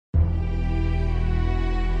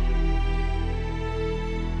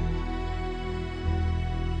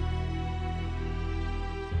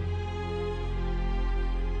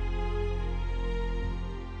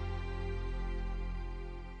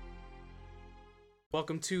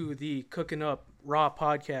Welcome to the Cooking Up Raw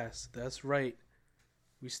podcast. That's right.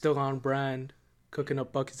 We still on brand. Cooking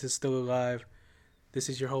Up Buckets is still alive. This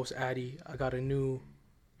is your host, Addy. I got a new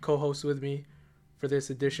co-host with me for this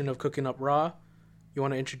edition of Cooking Up Raw. You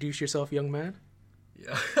want to introduce yourself, young man?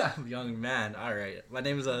 Yeah, young man. All right. My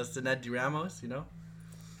name is C-Ned Ramos,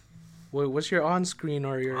 What's your on-screen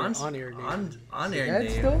or your on-air name? On-air name.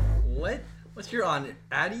 Still? What? What's your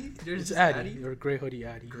Addy? It's Addy, or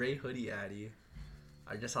GreyHoodieAdi. GreyHoodieAdi.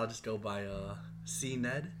 I guess I'll just go by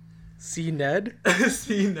C-Ned. C-Ned?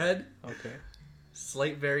 C-Ned. Okay.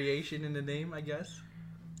 Slight variation in the name, I guess.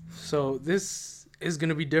 So this is going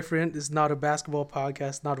to be different. It's not a basketball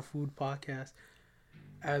podcast, not a food podcast.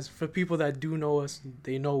 As for people that do know us,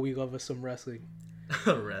 they know we love us some wrestling.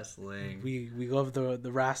 Wrestling. We love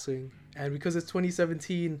the wrestling. And because it's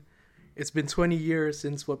 2017, it's been 20 years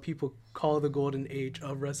since what people call the golden age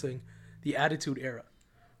of wrestling, the Attitude Era,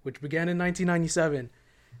 which began in 1997.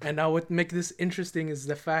 And now what makes this interesting is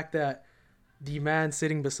the fact that the man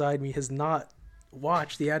sitting beside me has not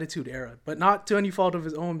watched the Attitude Era, but not to any fault of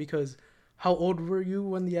his own, because how old were you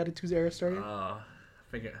when the Attitude Era started? I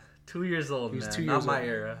think 2 years old, man. 2 years not old. my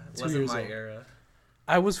era. It wasn't my era.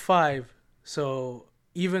 I was 5, so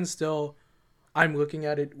even still, I'm looking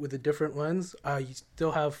at it with a different lens. I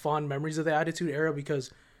still have fond memories of the Attitude Era because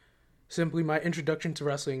simply my introduction to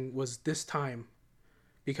wrestling was this time,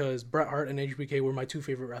 because Bret Hart and HBK were my two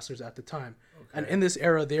favorite wrestlers at the time. Okay. And in this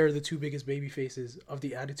era, they're the two biggest baby faces of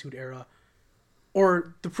the Attitude Era,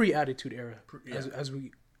 or the pre-Attitude Era, as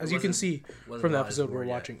you can see from the episode we're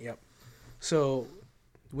watching. Yep. So,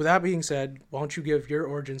 with that being said, why don't you give your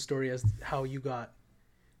origin story as how you got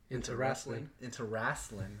into wrestling? Into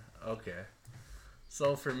wrestling. Okay.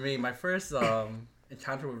 So for me, my first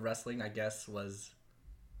encounter with wrestling, I guess, was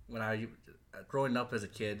when growing up as a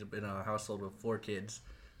kid in a household with 4 kids.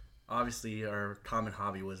 Obviously, our common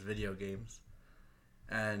hobby was video games,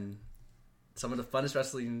 and some of the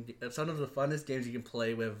funnest games you can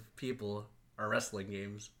play with people are wrestling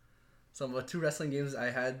games. Some of the 2 wrestling games I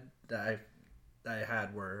had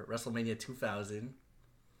were WrestleMania 2000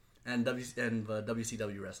 and the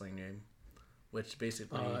WCW wrestling game, which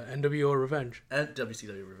basically NWO Revenge and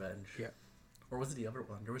WCW Revenge. Yeah. Or was it the other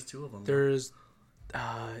one? There was 2 of them. There's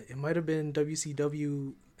it might have been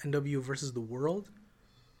WCW NW versus the World.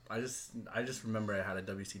 I just remember I had a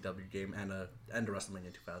WCW game and a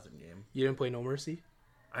WrestleMania 2000 game. You didn't play No Mercy?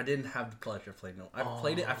 I didn't have the pleasure of playing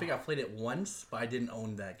played it. I think I played it once, but I didn't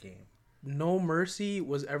own that game. No Mercy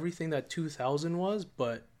was everything that 2000 was,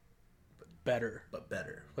 but better.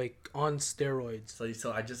 Like on steroids.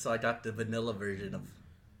 So I got the vanilla version of.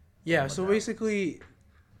 Yeah. So basically,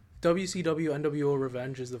 WCW NWO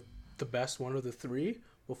Revenge is the best one of the 3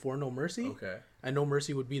 before No Mercy. Okay. And No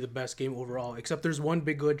Mercy would be the best game overall. Except there's one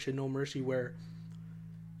big glitch in No Mercy where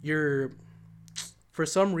for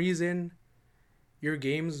some reason, your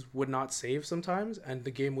games would not save sometimes, and the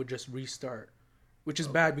game would just restart, which is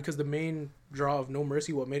bad because the main draw of No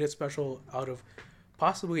Mercy, what made it special out of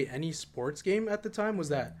possibly any sports game at the time, was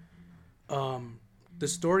that the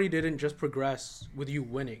story didn't just progress with you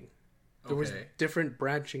winning. There was different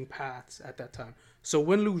branching paths at that time. So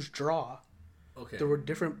win, lose, draw. Okay. There were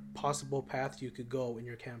different possible paths you could go in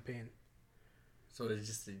your campaign. So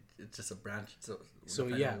it's just a branch. So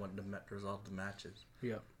yeah, on what the result of the matches.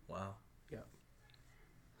 Yeah. Wow. Yeah.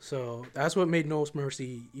 So that's what made No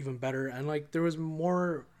Mercy even better, and like there was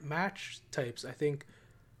more match types. I think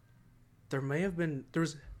there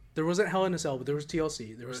wasn't Hell in a Cell, but there was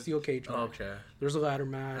TLC. There was Steel Cage match. Okay. There was a ladder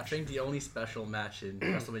match. I think the only special match in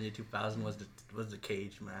WrestleMania 2000 was the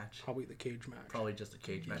cage match. Probably the cage match. Probably just the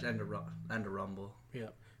cage match and the Rumble.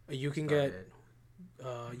 Yeah. You can get.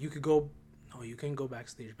 You could go. No, you can go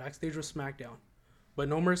backstage. Backstage was SmackDown, but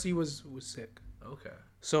No Mercy was sick. Okay.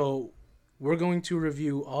 So we're going to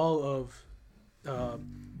review all of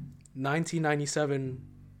 1997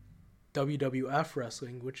 WWF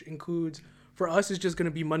wrestling, which includes. For us, it's just going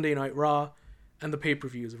to be Monday Night Raw and the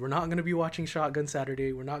pay-per-views. We're not going to be watching Shotgun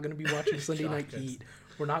Saturday. We're not going to be watching Sunday Night Heat.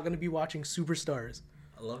 We're not going to be watching Superstars.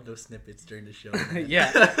 I love those snippets during the show.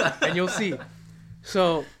 Yeah, and you'll see.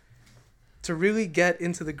 So, to really get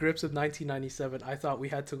into the grips of 1997, I thought we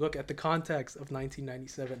had to look at the context of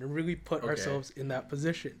 1997 and really put ourselves in that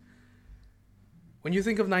position. When you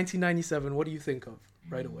think of 1997, what do you think of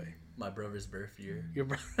right away? My brother's birth year. Your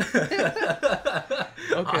brother.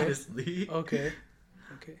 Okay. Honestly. Okay.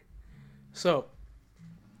 So,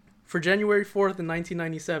 for January 4th in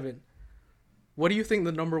 1997, what do you think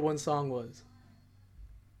the number 1 song was?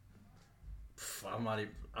 I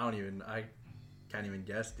can't even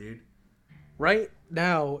guess, dude. Right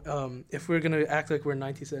now, if we're gonna act like we're in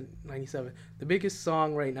 1997, the biggest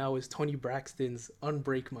song right now is Tony Braxton's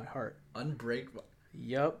 "Unbreak My Heart."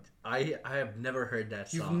 Yep. I have never heard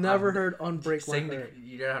that song. You've never heard "Unbreak My Heart"?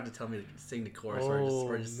 You're gonna have to tell me to sing the chorus,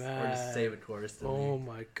 or just say the chorus to me. Oh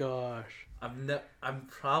my gosh. I've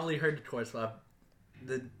probably heard the chorus, but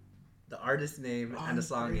the artist name and the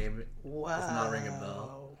song name does not ring a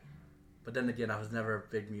bell. But then again, I was never a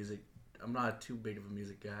big music. I'm not too big of a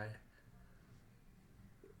music guy.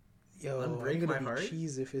 Yo, Unbreak I'm gonna My be Heart?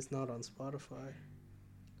 cheese if it's not on Spotify.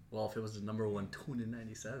 Well, if it was the number one tune in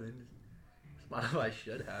 '97, Spotify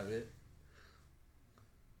should have it.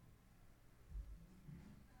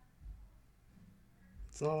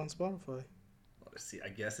 It's not on Spotify. See, I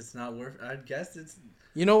guess it's not worth. I guess it's.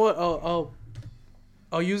 You know what?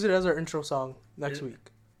 I'll use it as our intro song next week.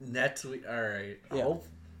 Next week, all right. Yeah.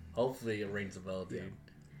 Hopefully, it rings a bell, dude.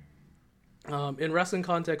 Yeah. In wrestling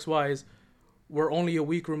context wise, we're only a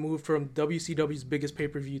week removed from WCW's biggest pay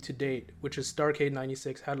per view to date, which is Starrcade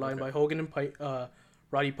 '96, headlined by Hogan and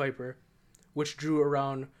Roddy Piper, which drew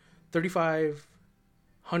around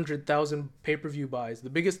 3,500,000 pay per view buys, the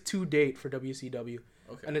biggest to date for WCW.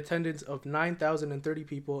 An attendance of 9,030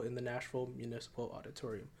 people in the Nashville Municipal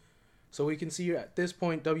Auditorium. So we can see at this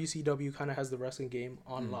point, WCW kind of has the wrestling game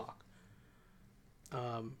on lock.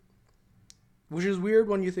 Which is weird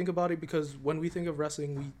when you think about it, because when we think of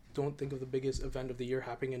wrestling, we don't think of the biggest event of the year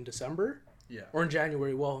happening in December. Yeah. Or in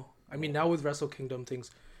January. Well, I mean, now with Wrestle Kingdom,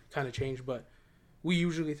 things kind of change, but we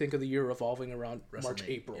usually think of the year revolving around March,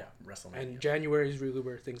 April. Yeah, WrestleMania. And January is really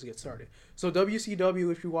where things get started. So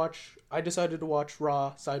WCW, if you watch, I decided to watch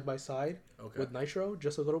Raw side by side with Nitro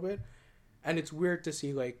just a little bit. And it's weird to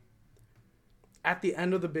see, like, at the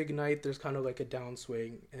end of the big night, there's kind of like a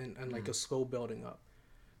downswing and like a slow building up.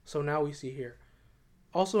 So now we see here.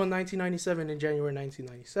 Also in 1997, in January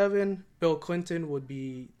 1997, Bill Clinton would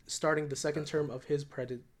be starting the second term of his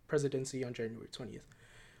presidency on January 20th.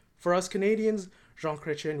 For us Canadians, Jean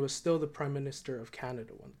Chrétien was still the Prime Minister of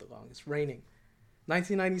Canada, one of the longest reigning.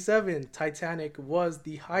 1997, Titanic was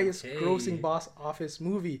the highest grossing box office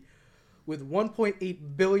movie with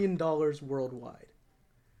 $1.8 billion worldwide.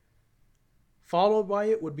 Followed by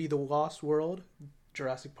it would be The Lost World,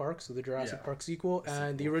 Jurassic Park, so the Jurassic Park sequel,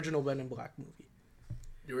 and the original Men in Black movie.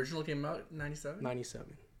 The original came out in 97?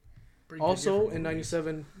 97. Also in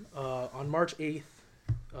 97, on March 8th,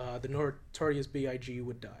 the notorious B.I.G.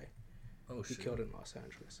 would die. Oh, shit. He killed in Los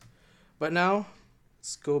Angeles. But now,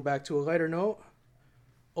 let's go back to a lighter note.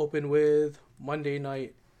 Open with Monday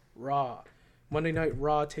Night Raw. Monday Night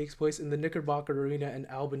Raw takes place in the Knickerbocker Arena in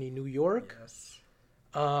Albany, New York. Yes.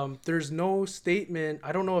 There's no statement.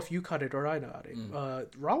 I don't know if you cut it or I got it.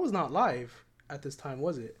 Raw was not live at this time,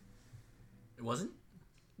 was it? It wasn't?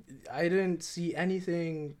 I didn't see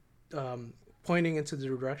anything pointing into the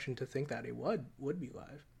direction to think that it would be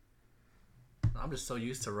live. I'm just so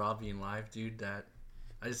used to Raw being live, dude, that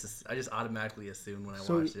I just automatically assumed when I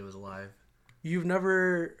watched it was live. You've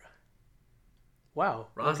never... Wow.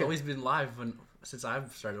 Raw's always been live since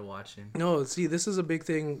I've started watching. No, see, this is a big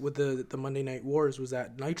thing with the Monday Night Wars, was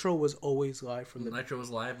that Nitro was always live from the... Nitro was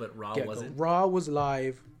live, but Raw wasn't? Raw was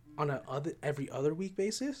live on every other week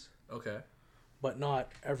basis. Okay. But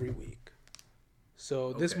not every week.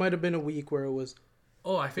 So this might have been a week where it was...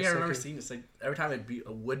 Oh, I think I remember seeing this. Like, every time it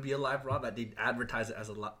would be a live Raw, that they'd advertise it as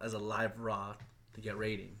a live Raw to get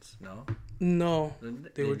ratings. No. No,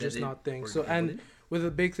 they were just not things. So with the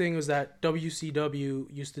big thing was that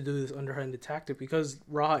WCW used to do this underhanded tactic because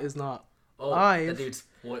Raw is not live.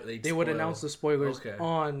 They would announce the spoilers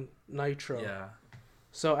on Nitro. Yeah.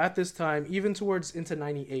 So at this time, even towards into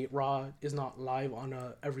 '98, Raw is not live on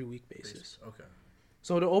a every week basis. Okay.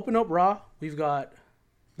 So to open up Raw, we've got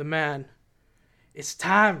the man. It's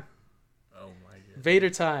time. Oh my god. Vader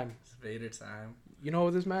time. It's Vader time. You know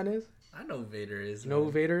who this man is? I know who Vader is. You know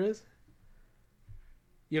who Vader is?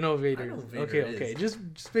 You know who Vader is. Okay. Just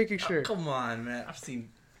making sure. Oh, come on, man. I've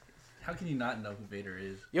seen. How can you not know who Vader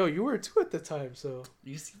is? Yo, you were too at the time, so.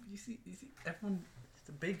 You see everyone. It's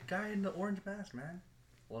the big guy in the orange mask, man.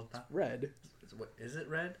 Well, it's not red. Is it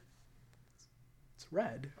red? It's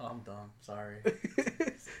red. Oh, I'm dumb. Sorry.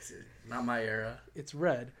 It's not my era. It's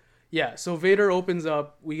red. Yeah, so Vader opens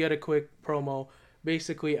up. We get a quick promo,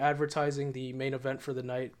 basically advertising the main event for the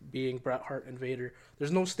night being Bret Hart and Vader.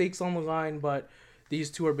 There's no stakes on the line, but these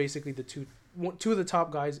two are basically the two of the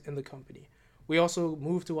top guys in the company. We also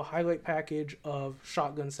move to a highlight package of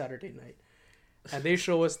Shotgun Saturday Night. And they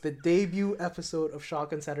show us the debut episode of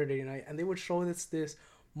Shotgun Saturday Night, and they would show us this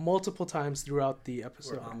multiple times throughout the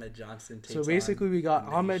episode. Where Ahmed Johnson takes So basically we got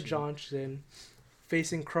Ahmed Johnson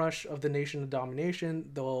facing Crush of the Nation of Domination.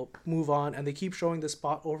 They'll move on, and they keep showing the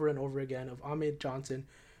spot over and over again of Ahmed Johnson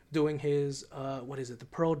doing his the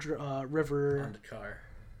Pearl River On the car.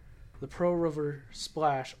 the Pearl River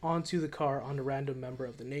splash onto the car on a random member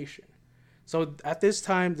of the Nation. So at this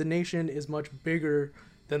time, the Nation is much bigger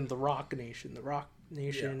than the Rock Nation. The Rock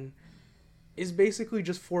Nation is basically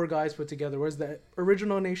just 4 guys put together, whereas the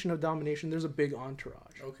original Nation of Domination, there's a big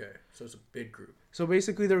entourage. Okay, so it's a big group. So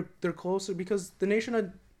basically, they're closer because the Nation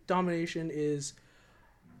of Domination is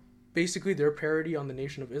basically their parody on the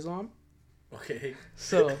Nation of Islam. Okay.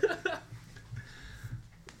 So,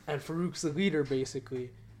 and Farouk's the leader basically,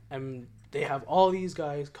 and they have all these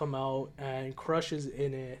guys come out, and Crush is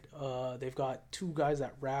in it. They've got 2 guys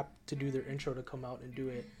that rap to do their intro to come out and do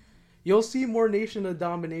it. You'll see more Nation of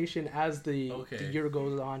Domination as the year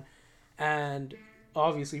goes on, and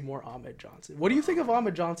obviously more Ahmed Johnson. What do you think of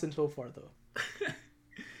Ahmed Johnson so far, though?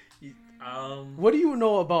 What do you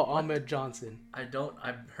know about Ahmed Johnson?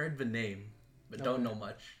 I've heard the name, but don't know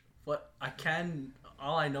much.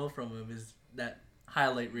 All I know from him is that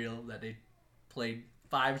highlight reel that they played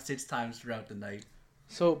 5-6 times throughout the night.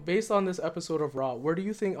 So, based on this episode of Raw, where do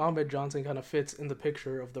you think Ahmed Johnson kind of fits in the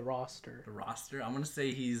picture of the roster? The roster? I'm going to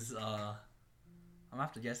say he's, I'm going to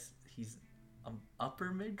have to guess he's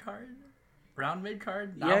upper mid-card? Round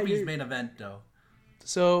mid-card? That'll be his main event, though.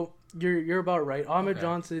 So, you're about right. Ahmed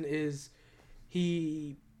Johnson is,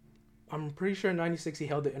 I'm pretty sure in 96 he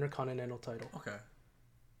held the Intercontinental title. Okay.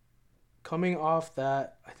 Coming off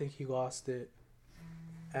that, I think he lost it.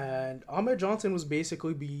 And Ahmed Johnson was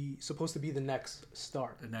basically supposed to be the next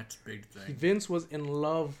star. The next big thing. Vince was in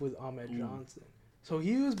love with Ahmed Johnson. So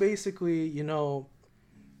he was basically,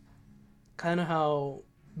 kind of how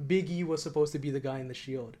Big E was supposed to be the guy in the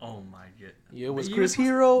Shield. Oh my god. Yeah, it was Chris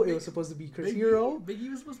Hero. It was supposed to be Chris Hero. Big E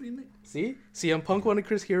was supposed to be in it. See? CM Punk wanted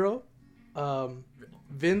Chris Hero.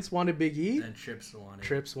 Vince wanted Big E. And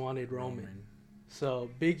Trips wanted Roman. So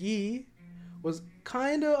Big E was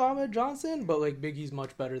kind of Ahmed Johnson, but like Big E's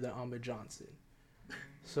much better than Ahmed Johnson.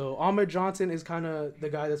 So Ahmed Johnson is kind of the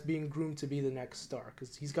guy that's being groomed to be the next star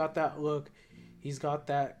because he's got that look, he's got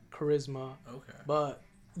that charisma. Okay. But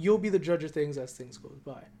you'll be the judge of things as things goes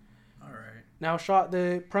by. All right. Now,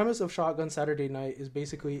 the premise of Shotgun Saturday Night is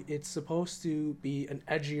basically it's supposed to be an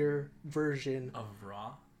edgier version of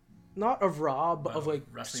Raw. Not of Raw, but of like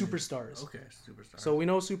wrestling. Superstars. Okay, Superstars. So we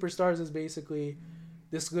know Superstars is basically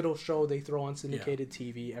this little show they throw on syndicated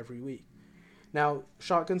TV every week. Now,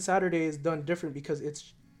 Shotgun Saturday is done different because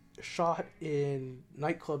it's shot in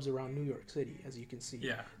nightclubs around New York City, as you can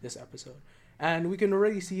see this episode. And we can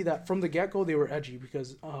already see that from the get-go they were edgy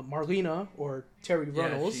because Marlena, or Terry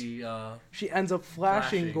Runnels, she ends up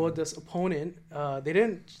flashing Goldust's opponent. They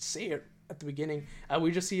didn't say it at the beginning.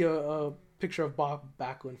 We just see a picture of Bob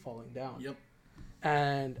Backlund falling down. Yep.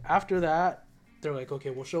 And after that, they're like, okay,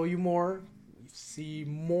 we'll show you more. See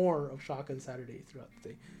more of Shotgun Saturday throughout the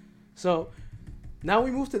thing. So now we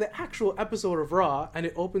move to the actual episode of Raw, and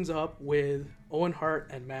it opens up with Owen Hart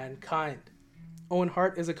and Mankind. Owen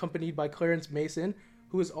Hart is accompanied by Clarence Mason,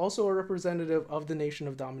 who is also a representative of the Nation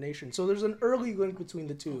of Domination. So there's an early link between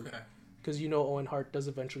the two, because Owen Hart does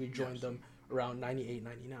eventually join them around 98,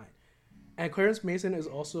 99. And Clarence Mason is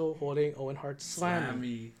also holding Owen Hart's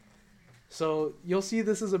Slammy. So you'll see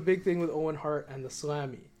this is a big thing with Owen Hart and the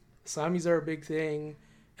Slammy. Slammies are a big thing,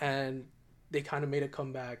 and they kind of made a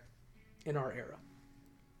comeback in our era.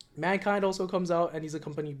 Mankind also comes out, and he's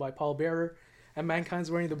accompanied by Paul Bearer, and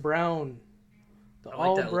Mankind's wearing the brown.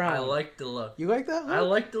 Brown. I like the look. You like that look? I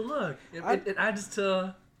like the look. It adds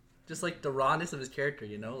to just like the rawness of his character,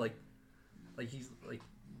 like he's like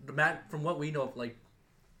the man. From what we know, like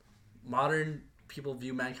modern people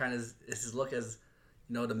view Mankind as his look as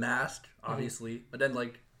the mask, obviously, but then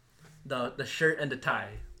like the shirt and the tie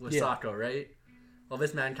with Sako, right? Well,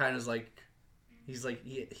 this Mankind is like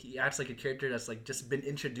he acts like a character that's like just been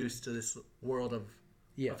introduced to this world of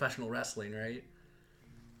professional wrestling, right?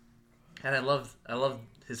 And I love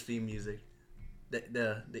his theme music,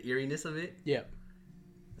 the eeriness of it. Yeah.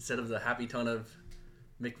 Instead of the happy tone of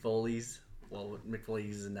Mick Foley's. Well, what Mick Foley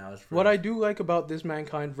uses now is. What I do like about this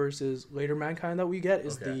Mankind versus later Mankind that we get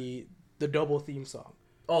is the double theme song.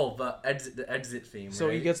 Oh, the exit theme. So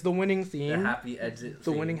he gets the winning theme, the happy exit.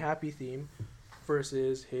 The winning happy theme,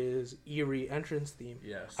 versus his eerie entrance theme.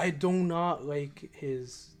 Yes. I do not like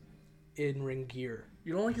his in-ring gear.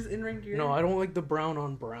 You don't like his in-ring gear? No, I don't like the brown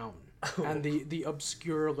on brown. And the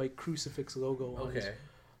obscure like crucifix logo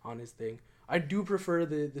on his thing. I do prefer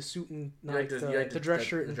the suit and the dress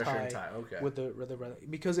shirt and tie. With the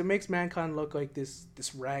because it makes Mankind look like this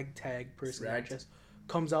ragtag person that just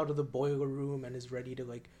comes out of the boiler room and is ready to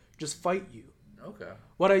like just fight you. Okay.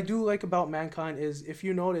 What I do like about Mankind is, if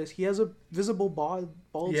you notice, he has a visible bald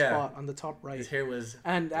spot on the top right. His hair was...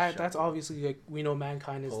 And that's obviously, like, we know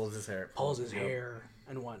Mankind pulls his hair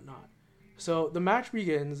and whatnot. So the match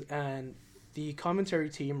begins, and the commentary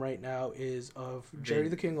team right now is of Jerry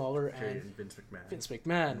the King Lawler and Vince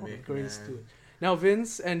McMahon. One of the greatest to it. Now,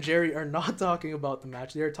 Vince and Jerry are not talking about the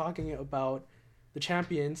match. They are talking about the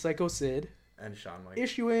champion, Psycho Sid, and Shawn Michaels,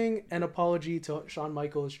 issuing an apology to Shawn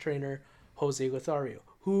Michaels' trainer, Jose Lothario,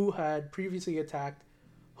 who had previously attacked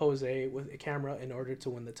Jose with a camera in order to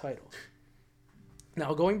win the title.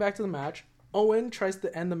 Now, going back to the match, Owen tries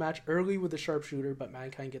to end the match early with a sharpshooter, but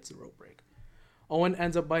Mankind gets the rope break. Owen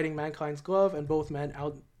ends up biting Mankind's glove, and both men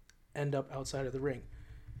end up outside of the ring.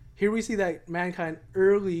 Here we see that Mankind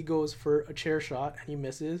early goes for a chair shot, and he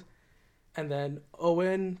misses. And then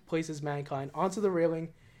Owen places Mankind onto the railing,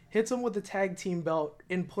 hits him with the tag team belt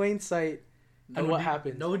in plain sight, and what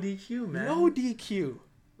happens? No DQ, man. No DQ.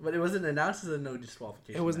 But it wasn't announced as a no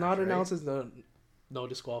disqualification It was match, not right? announced as the no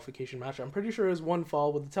disqualification match. I'm pretty sure it was one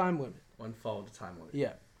fall with the time limit. One fall with the time limit.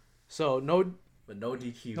 Yeah. So, no... But no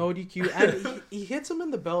DQ. No DQ. And he hits him in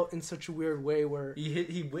the belt in such a weird way where...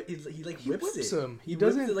 He whips him. He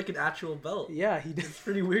doesn't... whips it like an actual belt. Yeah, he does. It's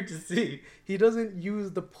pretty weird to see. He doesn't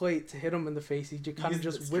use the plate to hit him in the face. He just kind of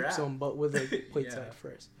just whips him, but with a plate side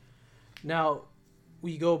first. Now,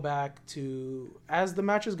 we go back to... As the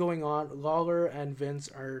match is going on, Lawler and Vince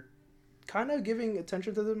are kind of giving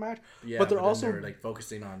attention to the match. Yeah, but they're also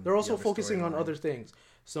focusing on... They're also focusing on other things.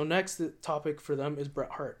 So next topic for them is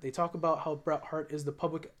Bret Hart. They talk about how Bret Hart is the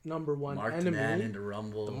public number one enemy. Marked man in the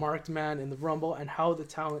Rumble. The marked man in the Rumble, and how the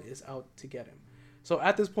talent is out to get him. So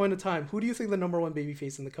at this point in time, who do you think the number one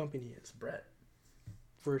babyface in the company is? It's Bret.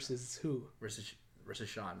 Versus who? Versus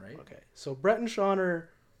Shawn, right? Okay. So Bret and Shawn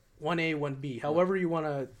are 1A, 1B. However you want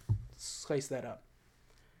to slice that up.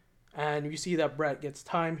 And you see that Bret gets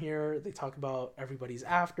time here. They talk about everybody's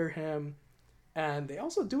after him. And they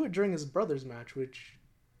also do it during his brother's match, which...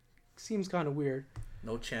 seems kind of weird.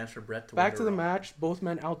 No chance for Bret to Back to the match. Both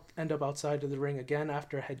men end up outside of the ring again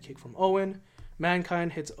after a head kick from Owen.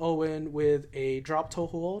 Mankind hits Owen with a drop toe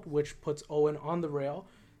hold, which puts Owen on the rail.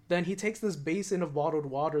 Then he takes this basin of bottled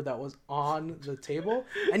water that was on the table,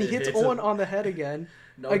 and he hits Owen on the head again.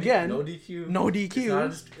 No DQ. No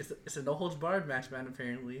DQ. It's a no holds barred match, man,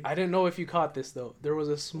 apparently. I didn't know if you caught this, though. There was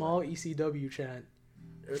a small ECW chant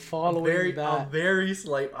following that. A very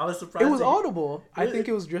slight. I was surprised. It was audible. I think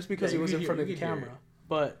it was just because it was in front of the camera.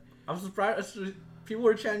 But I'm surprised people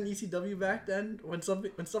were chanting ECW back then when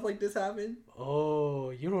stuff like this happened. Oh,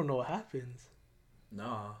 you don't know what happens.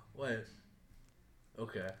 Nah, what?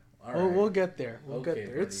 Okay. All right. We'll get there. Buddy.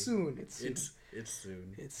 It's soon.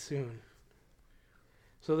 It's soon.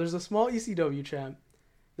 So there's a small ECW chant.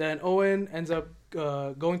 Then Owen ends up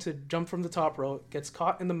going to jump from the top rope, gets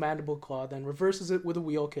caught in the mandible claw, then reverses it with a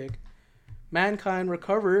wheel kick. Mankind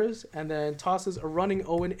recovers and then tosses a running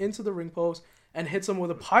Owen into the ring post and hits him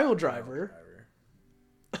with a pile driver.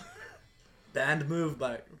 Banned move.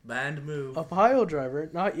 A pile driver,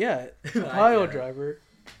 not yet. A pile driver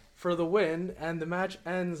for the win, and the match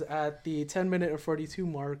ends at the 10-minute and 42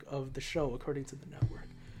 mark of the show, according to the network.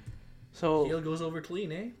 So heel goes over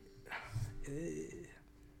clean, eh?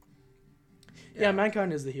 Yeah,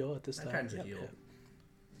 Mankind is the heel at this time. Mankind's the heel. Yeah.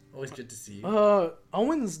 Always good to see.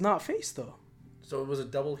 Owen's not face, though. So it was a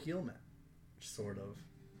double heel match, sort of.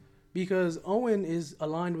 Because Owen is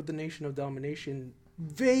aligned with the Nation of Domination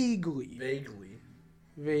vaguely.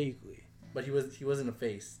 But he wasn't a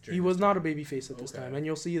face. He was not a baby face at this time, and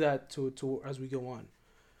you'll see that to as we go on.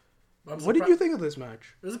 What did you think of this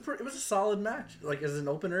match? It was a solid match, like as an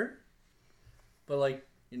opener. But like,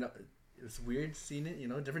 you know, it's weird seeing it, you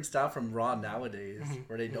know, different style from Raw nowadays,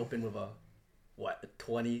 where they'd open with a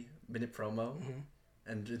 20-minute promo,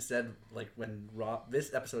 and instead, like when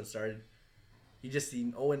this episode started, you just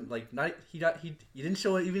seen Owen he didn't even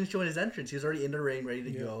show his entrance. He was already in the ring, ready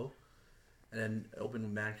to go, and then opened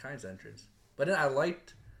with Mankind's entrance. But then I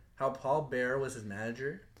liked how Paul Bearer was his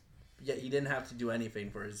manager, yet he didn't have to do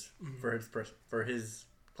anything for his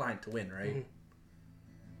client to win, right?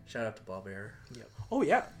 Shout out to Paul Bearer. Yeah. Oh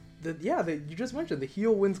yeah. You just mentioned the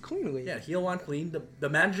heel wins cleanly. Yeah, heel won clean. The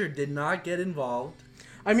manager did not get involved.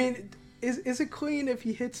 I mean, is it clean if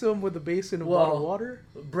he hits him with a basin of bottled water?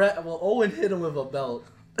 Owen hit him with a belt.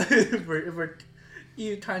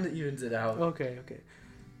 He kind of evens it out. Okay.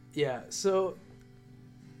 Yeah, so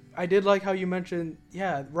I did like how you mentioned,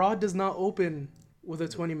 Raw does not open with a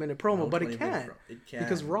 20-minute promo, but it can.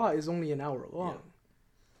 Because Raw is only an hour long.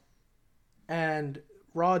 Yeah. And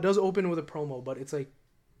Raw does open with a promo, but it's like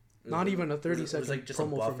not even a 30-second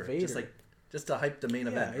promo from Vader. just to hype the main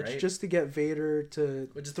event, right? It's just to get Vader to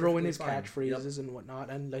throw in his fine. catchphrases and whatnot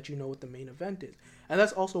and let you know what the main event is. And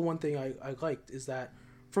that's also one thing I liked, is that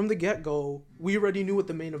from the get-go, we already knew what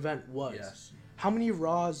the main event was. Yes. How many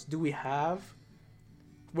Raws do we have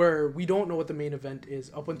where we don't know what the main event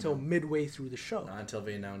is up until midway through the show? Not until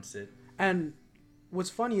they announce it. And what's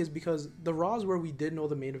funny is because the Raws where we did know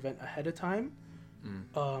the main event ahead of time,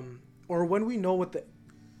 or when we know what the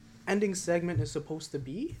ending segment is supposed to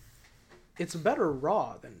be, it's better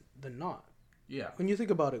Raw than not. Yeah. When you think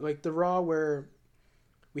about it, like the Raw where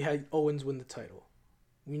we had Owens win the title,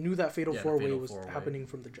 we knew that Fatal 4-Way was happening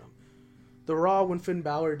from the jump. The Raw when Finn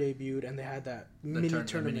Balor debuted and they had that mini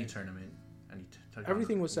tournament.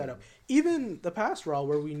 Everything was set up. Even the past Raw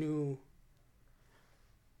where we knew.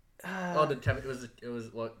 It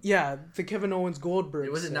was what? Yeah, the Kevin Owens Goldberg.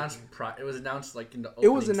 It was announced. It was announced like in the. It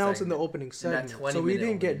was announced in the opening segment, so we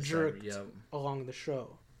didn't get jerked segment, along the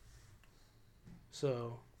show.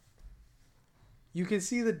 So you can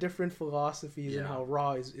see the different philosophies in how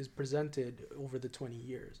Raw is presented over the 20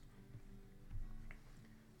 years.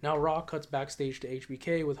 Now Raw cuts backstage to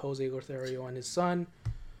HBK with Jose Lothario and his son.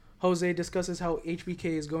 Jose discusses how HBK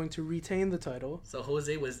is going to retain the title. So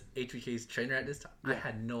Jose was HBK's trainer at this time? Yeah. I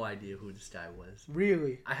had no idea who this guy was.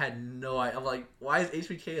 Really? I had no idea. I'm like, why is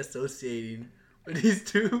HBK associating with these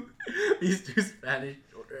two Spanish?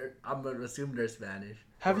 I'm going to assume they're Spanish.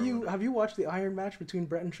 Have you watched the Iron match between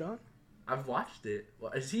Bret and Shawn? I've watched it.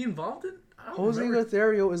 Well, is he involved in? Jose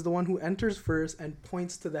Lothario is the one who enters first and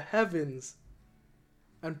points to the heavens,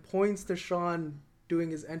 and points to Shawn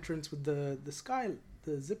doing his entrance with the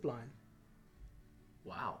zip line.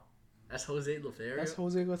 Wow, that's Jose Lothario. That's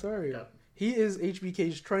Jose Lothario. Yeah. He is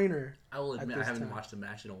HBK's trainer. I will admit I haven't watched the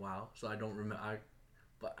match in a while, so I don't remember.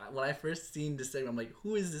 But when I first seen this segment, I'm like,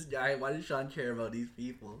 who is this guy? Why does Shawn care about these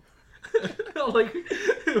people? I'm like,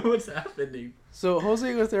 what's happening? So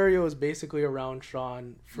Jose Lothario is basically around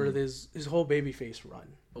Shawn for his whole babyface run.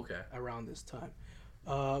 Okay. Around this time,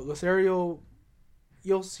 Lothario,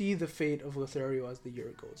 you'll see the fate of Lothario as the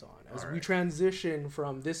year goes on, as we transition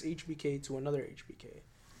from this HBK to another HBK.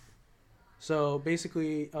 So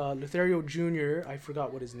basically, Lothario Jr., I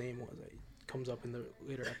forgot what his name was. It comes up in the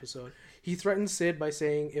later episode. He threatens Sid by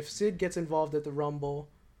saying if Sid gets involved at the Rumble.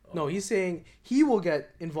 No, he's saying he will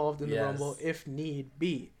get involved in the Rumble if need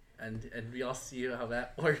be. And we all see how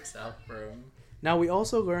that works out for him. Now, we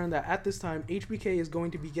also learned that at this time, HBK is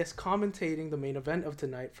going to be guest commentating the main event of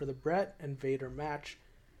tonight for the Bret and Vader match.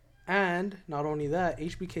 And not only that,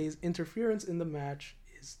 HBK's interference in the match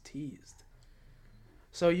is teased.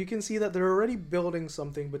 So you can see that they're already building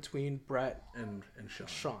something between Bret and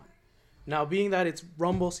Shawn. Now, being that it's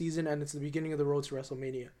Rumble season and it's the beginning of the road to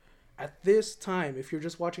WrestleMania, at this time, if you're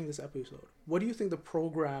just watching this episode, what do you think the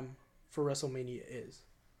program for WrestleMania is?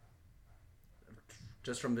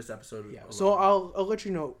 Just from this episode? Yeah. Alone. So I'll let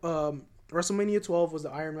you know. WrestleMania 12 was the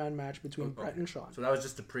Iron Man match between Bret and Shawn. So that was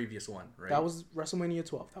just the previous one, right? That was WrestleMania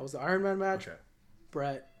 12. That was the Iron Man match. Okay.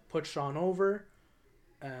 Bret put Shawn over,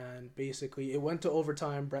 and basically it went to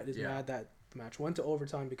overtime. Bret is mad that the match went to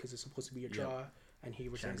overtime because it's supposed to be a draw, and he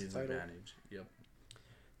retains the title. Advantage. Yep.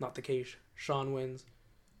 Not the case. Shawn wins.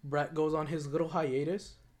 Bret goes on his little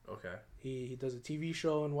hiatus. Okay. He does a TV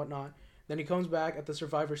show and whatnot. Then he comes back at the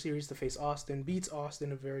Survivor Series to face Austin, beats Austin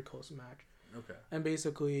in a very close match. Okay. And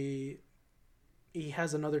basically, he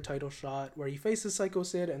has another title shot where he faces Psycho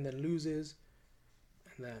Sid and then loses.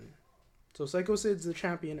 And then, so Psycho Sid's the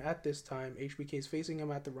champion at this time. HBK's facing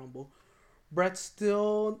him at the Rumble. Bret's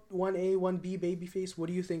still 1A, 1B babyface. What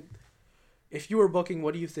do you think? If you were booking,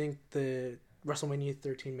 what do you think the WrestleMania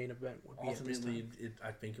 13 main event would be? Ultimately,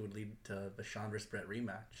 I think it would lead to the Shawn vs. Bret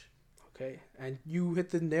rematch. Okay, and you hit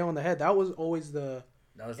the nail on the head. That was always the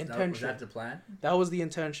intention. Was that the plan? That was the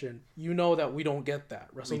intention. You know that we don't get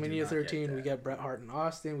that. WrestleMania 13, we get Bret Hart and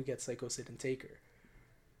Austin. We get Psycho Sid and Taker.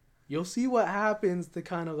 You'll see what happens to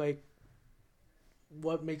kind of like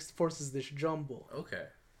what forces this jumble. Okay.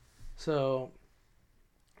 So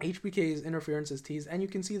HBK's interference is teased, and you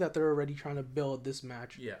can see that they're already trying to build this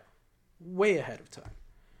match way ahead of time.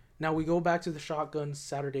 Now we go back to the Shotgun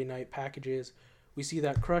Saturday night packages. We see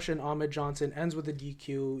that Crush and Ahmed Johnson ends with a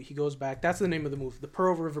DQ. He goes back. That's the name of the move, the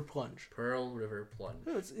Pearl River Plunge. Pearl River Plunge.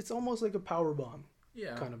 It's almost like a power bomb.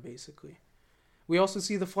 Yeah. Kind of basically. We also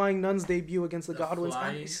see the Flying Nuns debut against the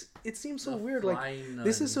Godwins. It seems so weird. Like Nuns.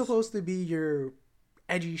 This is supposed to be your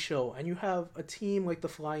edgy show, and you have a team like the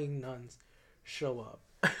Flying Nuns show up.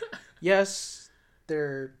 Yes,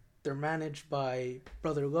 they're managed by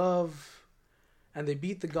Brother Love, and they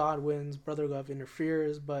beat the Godwins. Brother Love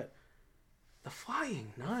interferes, but the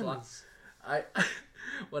Flying Nuns.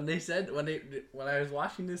 When I was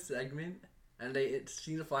watching this segment, and it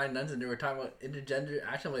seemed to find nuns, and they were talking about intergender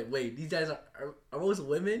action. I'm like, wait, these guys are those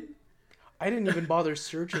women? I didn't even bother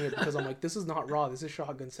searching it because I'm like, this is not Raw. This is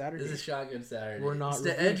Shotgun Saturday. This is Shotgun Saturday. We're not. It's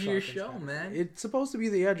the edge of your show, Saturday. Man. It's supposed to be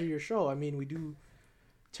the edge of your show. I mean, we do.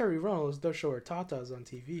 Terry Reynolds does show her tatas on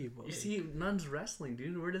TV, but you see nuns wrestling,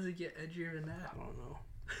 dude. Where does it get edgier than that? I don't know.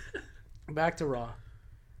 Back to Raw.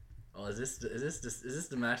 Oh, is this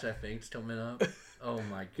the match I think's coming up? Oh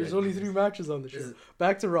my god. There's only 3 matches on the show.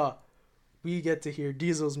 Back to Raw. We get to hear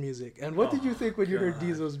Diesel's music. And what did you think when you heard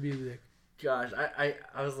Diesel's music? Gosh,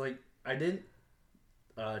 I was like, I didn't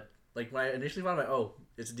like when I initially found out, oh,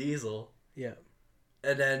 it's Diesel. Yeah.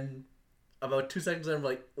 And then about 2 seconds later, I'm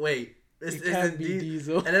like, wait, this isn't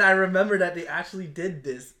Diesel. And then I remember that they actually did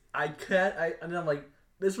this. And then I'm like,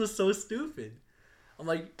 this was so stupid. I'm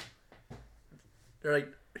like, they're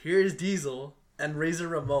like, here's Diesel and Razor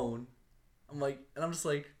Ramon. I'm just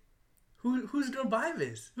like, who's gonna buy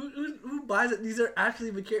this? Who buys it? These are actually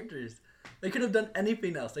the characters. They could have done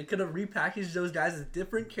anything else. They could have repackaged those guys as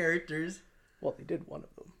different characters. Well, they did one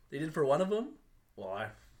of them. They did for one of them? Well,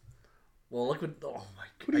 look what... Oh, my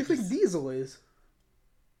God. Who do you think Diesel is?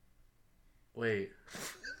 Wait.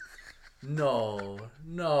 No.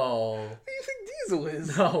 Who do you think Diesel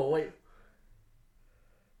is? No, wait.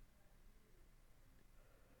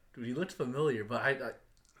 Dude, he looked familiar, but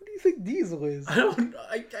Who do you think Diesel is? I don't...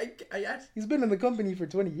 I actually... He's been in the company for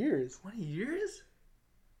 20 years. 20 years?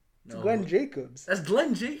 It's Glenn Jacobs. That's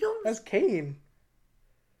Glenn Jacobs? That's Kane.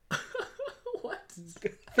 What?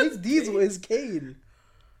 Fake Diesel is Kane.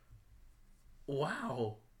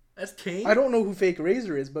 Wow. That's Kane? I don't know who Fake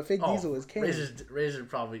Razor is, but Fake Diesel is Kane. Razor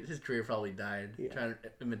probably... His career probably died trying to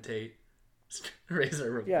imitate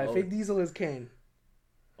Razor. Yeah, Fake Diesel is Kane.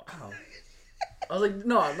 Wow. I was like,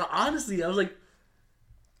 no, honestly, I was like,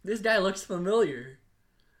 this guy looks familiar.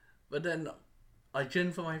 But then I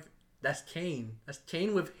couldn't put my... That's Kane. That's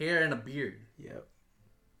Kane with hair and a beard. Yep.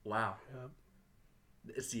 Wow.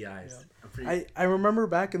 Yep. It's the eyes. Yep. I remember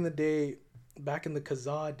back in the day, back in the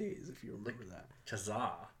Kazaa days, if you remember that.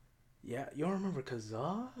 Kazaa? Yeah, you don't remember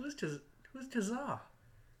Kazaa? Who's Kazaa?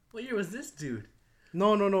 What year was this dude?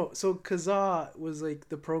 No. So Kazaa was like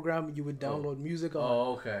the program you would download music on.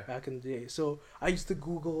 Oh, okay. Back in the day. So I used to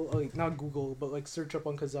Google, like not Google, but like search up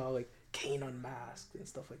on Kazaa, like Kane Unmasked and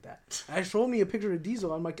stuff like that. And I showed me a picture of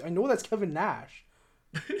Diesel. I'm like, I know that's Kevin Nash.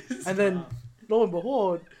 And then, lo and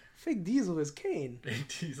behold, Fake Diesel is Kane.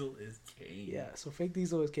 Fake Diesel is Kane. Yeah, so Fake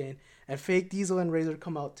Diesel is Kane. And Fake Diesel and Razor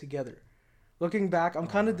come out together. Looking back, I'm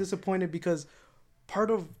kind of disappointed because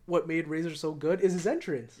part of what made Razor so good is his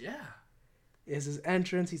entrance. Yeah. Is his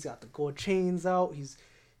entrance. He's got the gold chains out. He's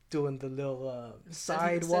doing the little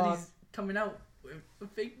sidewalk. He's coming out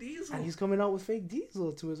with Fake Diesel. And he's coming out with Fake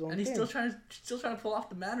Diesel to his own And he's thing. still trying to pull off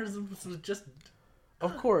the mannerisms. Was just...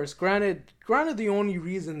 Of course. Granted, the only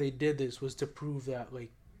reason they did this was to prove that,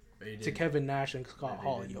 like, to Kevin Nash and Scott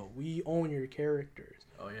Hall, yo, we own your characters.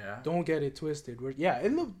 Oh, yeah? Don't get it twisted.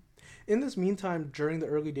 In this meantime, during the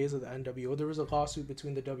early days of the NWO, there was a lawsuit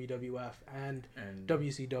between the WWF and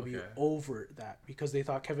WCW over that because they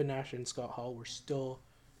thought Kevin Nash and Scott Hall were still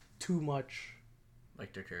too much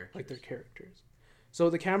like their characters. So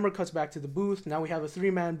the camera cuts back to the booth. Now we have a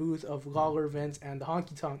 3-man booth of Lawler, Vince, and the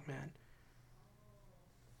Honky Tonk Man.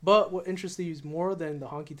 But what interests you more than the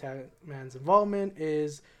Honky Tonk Man's involvement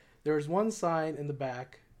is there's one sign in the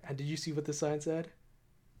back. And did you see what the sign said?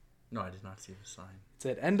 No, I did not see the sign. It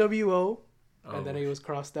said NWO, and then it was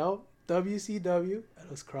crossed out. WCW, and it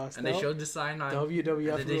was crossed out. And they showed the sign on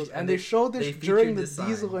WWF rules. And they showed this during the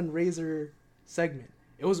Diesel and Razor segment.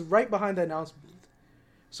 It was right behind the announce booth.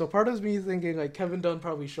 So part of me thinking, like, Kevin Dunn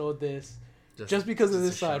probably showed this just because of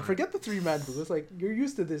this sign. Forget the 3-man booth. It's like, you're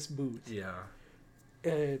used to this booth. Yeah.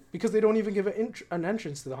 Because they don't even give an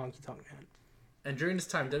entrance to the Honky Tonk Man. And during this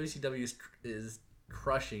time, WCW is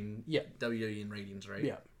crushing WWE in ratings, right?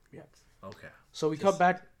 Yeah. Okay. So we cut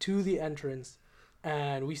back to the entrance,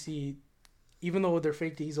 and we see, even though they're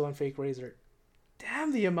Fake Diesel and Fake Razor,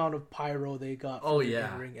 damn the amount of pyro they got for the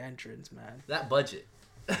in-ring entrance, man. That budget.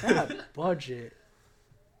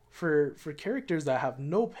 For characters that have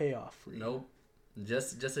no payoff for you. Nope.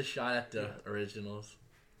 Just a shot at the originals.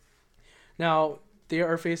 Now, they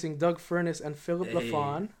are facing Doug Furnas and Philip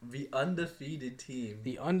LaFawn. The undefeated team.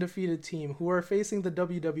 The undefeated team who are facing the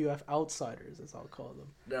WWF Outsiders, as I'll call them.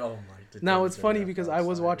 Oh my. Now, it's funny because I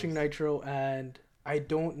was watching Nitro and I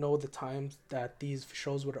don't know the times that these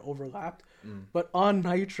shows would have overlapped. But on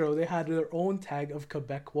Nitro, they had their own tag of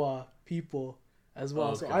Quebecois people as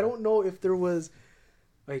well. Okay. So I don't know if there was,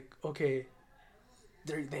 like, okay,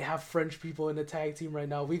 they have French people in the tag team right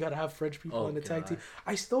now. We got to have French people in the tag team.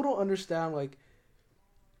 I still don't understand, like,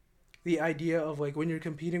 the idea of like when you're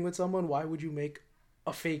competing with someone, why would you make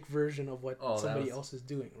a fake version of what somebody else is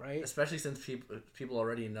doing, right? Especially since people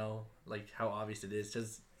already know like how obvious it is.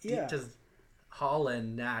 Just Hall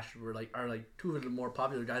and Nash are two of the more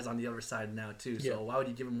popular guys on the other side now too. So why would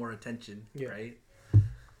you give them more attention, right?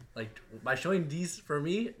 Like by showing these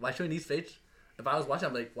fakes, if I was watching,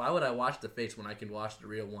 I'm like, why would I watch the fakes when I can watch the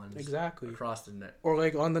real ones? Exactly. Across the net. Or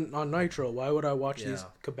like on Nitro, why would I watch these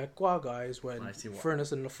Quebecois guys when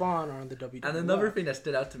Furnace and LaFon are on the WWE? And another thing that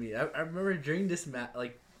stood out to me, I remember during this match,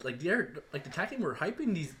 the tag team were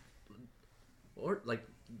hyping these, or like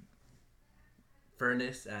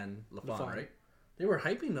Furnace and LaFon, right? They were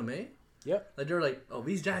hyping them, eh? Yep. Like they were like, oh,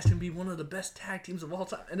 these guys can be one of the best tag teams of all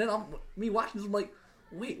time. And then me watching this, I'm like,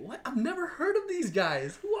 wait, what? I've never heard of these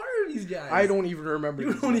guys. Who are these guys? I don't even remember.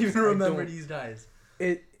 You don't even remember these guys.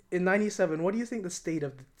 In '97, what do you think the state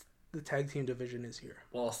of the tag team division is here?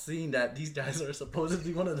 Well, seeing that these guys are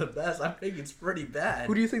supposedly one of the best, I think it's pretty bad.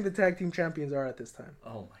 Who do you think the tag team champions are at this time?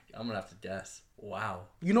 Oh my! I'm gonna have to guess. Wow.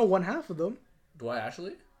 You know one half of them. Do I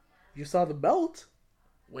actually? You saw the belt.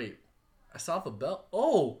 Wait, I saw the belt.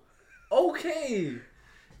 Oh, okay.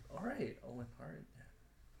 All right, Owen Hart.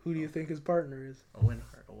 Who do you think his partner is? Owen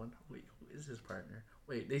Hart. Wait, who is his partner?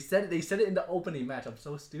 Wait, they said it in the opening match. I'm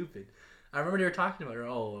so stupid. I remember they were talking about,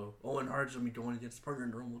 Owen Hart's gonna be going against his partner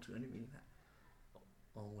in the Rumble too. I didn't mean that.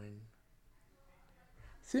 Owen.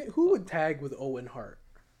 See, who would tag with Owen Hart?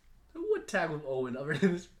 Who would tag with Owen other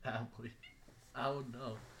than his family? I don't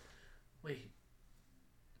know. Wait.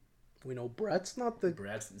 We know Brett's not the.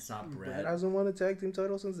 It's not Brett. Brett hasn't won a tag team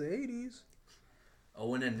title since the '80s.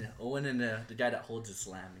 Owen and the guy that holds his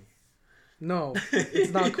slammy. No,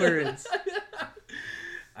 it's not Clearance.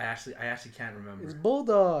 I actually can't remember. It's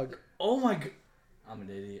Bulldog. Oh my god. I'm an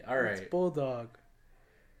idiot. All right. It's Bulldog.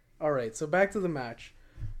 All right, so back to the match.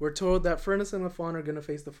 We're told that Furnace and LaFon are going to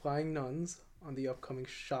face the Flying Nuns on the upcoming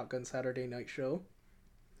Shotgun Saturday Night Show.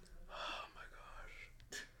 Oh my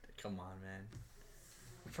gosh. Come on, man.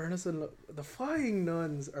 Furnace and the Flying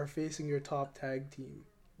Nuns are facing your top tag team.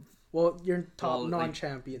 Well, your top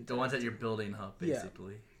non-champion. The ones that you're building up,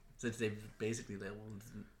 basically. Since they've basically labeled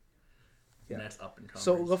that's up and coming.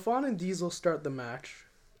 So LaFon and Diesel start the match,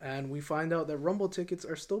 and we find out that Rumble tickets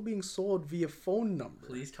are still being sold via phone number.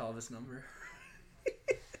 Please call this number.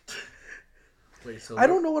 Wait, so I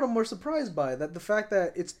don't know what I'm more surprised by. That the fact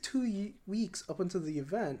that it's 2 weeks up until the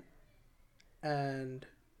event, and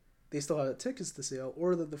they still have tickets to sale,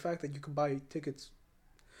 or the fact that you can buy tickets.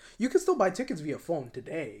 You can still buy tickets via phone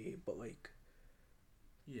today, but like.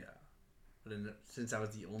 Yeah. But since that was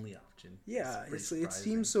the only option. Yeah, it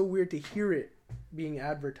seems so weird to hear it being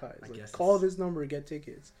advertised. Like, call this number, get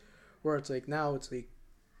tickets. Where it's like, now it's like.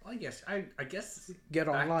 Well, I guess. Get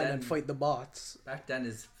online and fight the bots. Back then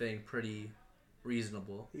is thing pretty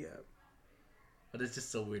reasonable. Yeah. But it's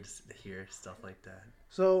just so weird to hear stuff like that.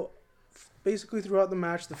 So, basically throughout the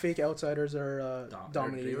match, the fake outsiders are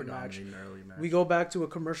dominating the match. We go back to a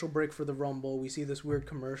commercial break for the Rumble. We see this weird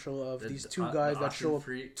commercial of these two guys that show up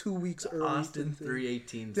 2 weeks early. Austin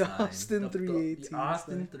 318 sign. The Austin 318 The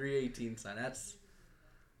Austin 318 sign. That's...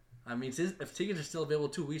 I mean, if tickets are still available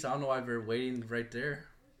 2 weeks, I don't know why they're waiting right there.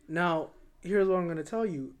 Now, here's what I'm going to tell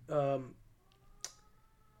you.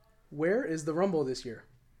 Where is the Rumble this year?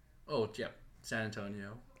 Oh, yeah. San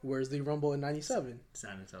Antonio. Where's the Rumble in '97?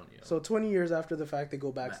 San Antonio. So 20 years after the fact, they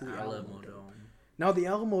go back to the Alamo Dome. Now, the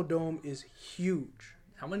Alamo Dome is huge.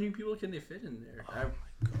 How many people can they fit in there? Oh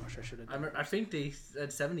my gosh, I should have I think they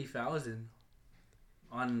said 70,000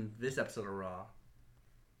 on this episode of Raw.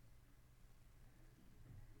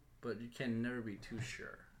 But you can never be too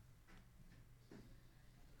sure.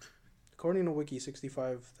 According to Wiki,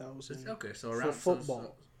 65,000. Okay, so around for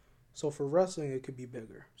football. So for wrestling, it could be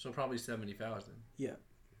bigger. So probably 70,000. Yeah.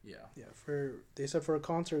 Yeah. They said for a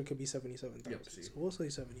concert it could be 77,000. Yep, so we'll say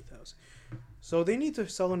 70,000. So they need to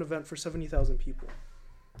sell an event for 70,000 people.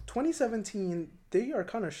 2017, they are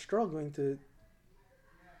kind of struggling to.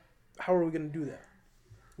 How are we going to do that?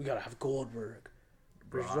 We got to have Goldberg.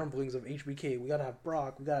 There's rumblings of HBK. We got to have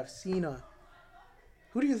Brock. We got to have Cena.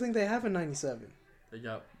 Who do you think they have in 97? They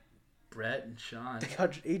got Brett and Shawn. They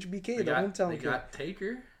got HBK, the hometown kid. They got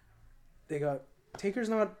Taker. They got Taker's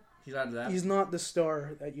not. He's not the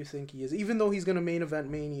star that you think he is. Even though he's gonna main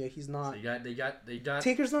event Mania, he's not. So they got.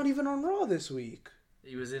 Taker's not even on Raw this week.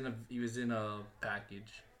 He was in a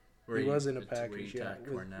package. He was in a package.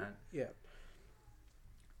 Yeah.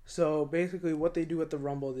 So basically, what they do at the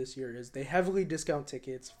Rumble this year is they heavily discount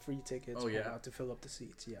tickets, free tickets, to fill up the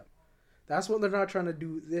seats. Yeah, That's what they're not trying to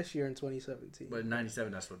do this year in 2017. But in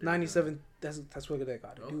 97, that's what they're 97, that's what they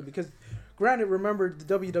got to do. Because, granted, remember, the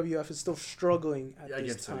WWF is still struggling at this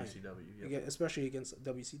against time. WCW. Yep. Especially against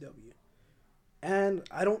WCW. And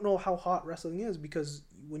I don't know how hot wrestling is, because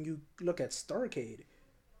when you look at Starrcade,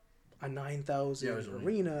 a 9,000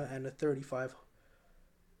 arena and a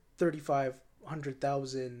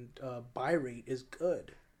 3,500,000 buy rate is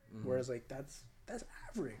good. Mm-hmm. Whereas, like, that's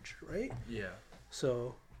average, right? Yeah.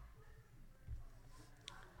 So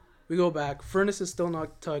we go back. Furnace is still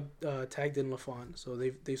not tagged in LaFon, so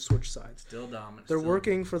they've switched sides. Still dominant. They're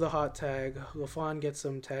working for the hot tag. LaFon gets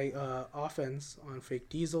some tag offense on Fake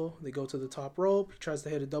Diesel. They go to the top rope. He tries to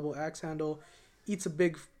hit a double axe handle. Eats a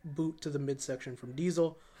big boot to the midsection from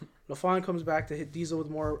Diesel. LaFon comes back to hit Diesel with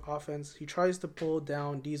more offense. He tries to pull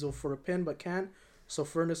down Diesel for a pin, but can't. So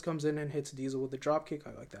Furnace comes in and hits Diesel with a dropkick.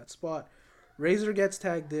 I like that spot. Razor gets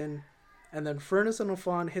tagged in. And then Furnace and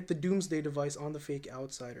LaFon hit the Doomsday device on the Fake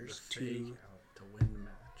Outsiders to win the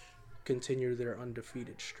match. Continue their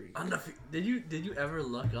undefeated streak. Did you ever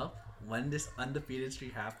look up when this undefeated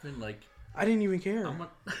streak happened? Like, I didn't even care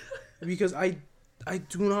because I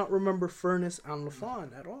do not remember Furnace and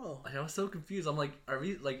LaFon at all. Like, I was so confused. I'm like, are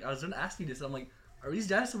we like? I was gonna ask you this. I'm like, are these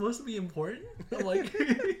guys supposed to be important? I'm like.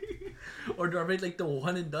 Or are they like the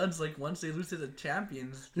one and dones? Like once they lose to the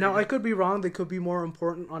champions. Now I could be wrong. They could be more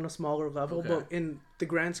important on a smaller level, but in the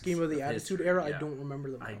grand scheme of the Attitude Era, I don't remember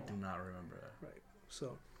them. I do not remember that. Right.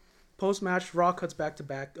 So, post match, Raw cuts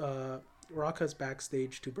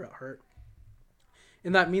backstage to Bret Hart.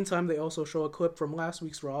 In that meantime, they also show a clip from last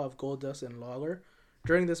week's Raw of Goldust and Lawler.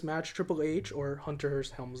 During this match, Triple H, or Hunter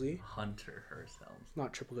Hearst Helmsley,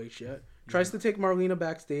 not Triple H yet, tries to take Marlena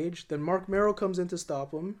backstage. Then Mark Merrill comes in to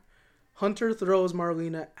stop him. Hunter throws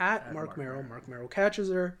Marlena at Mark Merrill. Mark Merrill catches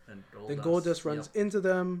her. Then Goldust runs into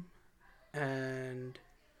them. And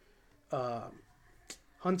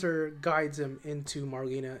Hunter guides him into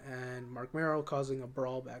Marlena and Mark Merrill, causing a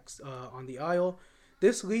brawl back on the aisle.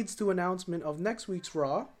 This leads to announcement of next week's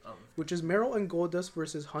Raw, which is Merrill and Goldust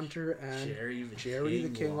versus Hunter and Jerry the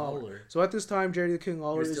King Lawler. So at this time, Jerry the King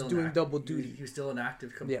Lawler is doing double duty. He's still an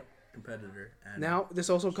active competitor. And now, this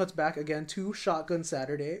also cuts back again to Shotgun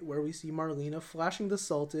Saturday, where we see Marlena flashing the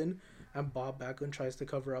Sultan, and Bob Backlund tries to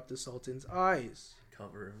cover up the Sultan's eyes.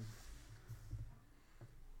 Cover him.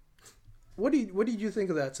 What did you think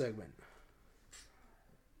of that segment?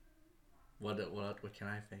 What can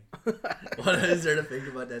I think? What is there to think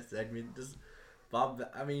about that segment? Just Bob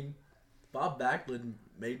Backlund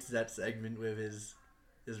makes that segment with his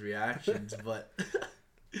reactions, but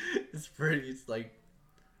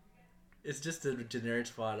it's just a generic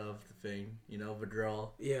spot of the thing, you know. The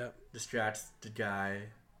girl distracts the guy.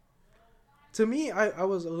 To me, I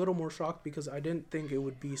was a little more shocked because I didn't think it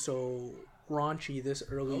would be so raunchy this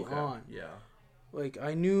early on. Yeah. Like,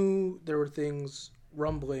 I knew there were things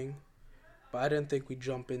rumbling, but I didn't think we'd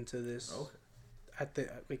jump into this. Okay.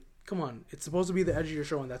 Come on. It's supposed to be the edge of your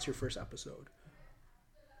show, and that's your first episode.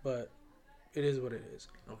 But it is what it is.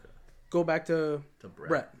 Okay. Go back to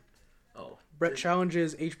Brett. Brett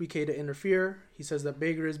challenges HBK to interfere. He says that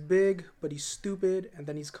Baker is big, but he's stupid, and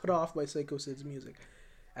then he's cut off by Psycho Sid's music.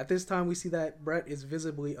 At this time, we see that Brett is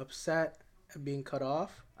visibly upset at being cut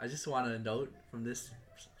off. I just want to note from this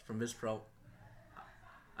pro,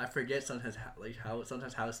 I forget sometimes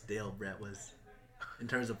how stale Brett was in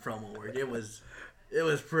terms of promo work. It was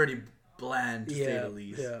pretty bland to say the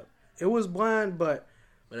least. Yeah, it was bland, but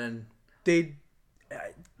then do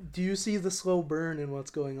you see the slow burn in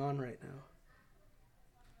what's going on right now?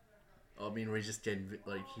 I mean, he's just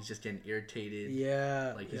getting irritated.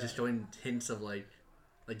 Yeah. Like, he's just showing hints of, like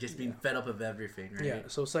just being fed up of everything, right? Yeah,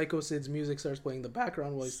 so Psycho Sid's music starts playing in the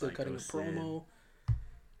background while he's still cutting a promo.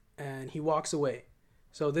 And he walks away.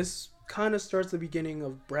 So this kind of starts the beginning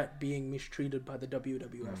of Brett being mistreated by the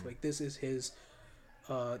WWF. Like, this is his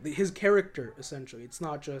character, essentially. It's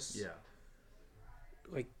not just,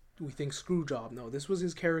 like, we think screw job. No, this was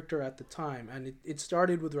his character at the time. And it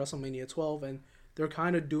started with WrestleMania 12, and they're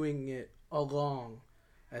kind of doing it along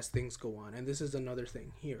as things go on. And this is another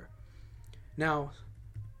thing here. Now,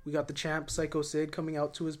 we got the champ, Psycho Sid, coming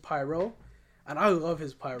out to his pyro. And I love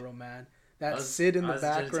his pyro, man. Sid in the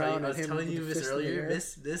background. I was telling you this earlier.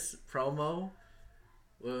 This promo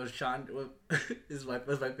was my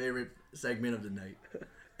favorite segment of the night.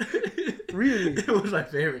 Really? It was my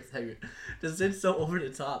favorite segment. Just Sid's so over the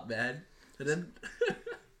top, man.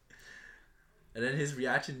 And then his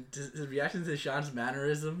reaction to Sean's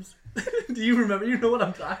mannerisms. Do you remember? You know what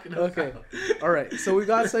I'm talking about. Okay. All right. So we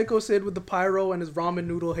got Psycho Sid with the pyro and his ramen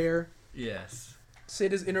noodle hair. Yes.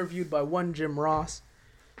 Sid is interviewed by one Jim Ross.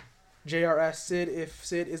 JR asked Sid if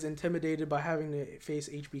Sid is intimidated by having to face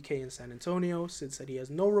HBK in San Antonio. Sid said he has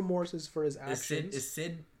no remorses for his actions.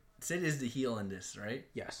 Sid is the heel in this, right?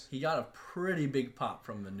 Yes. He got a pretty big pop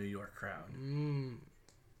from the New York crowd.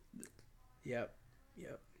 Yep.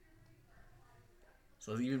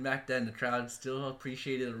 So even back then, the crowd still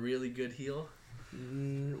appreciated a really good heel.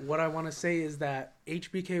 What I want to say is that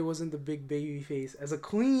HBK wasn't the big baby face as a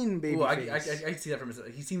clean baby face. I see that from his.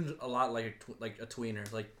 He seemed a lot like a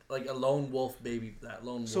tweener, like a lone wolf baby.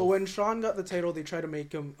 So when Sean got the title, they tried to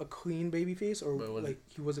make him a clean baby face, or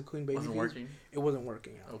he was a clean baby face. Working? It wasn't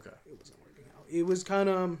working out. Okay. It wasn't working out. It was kind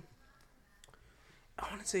of. I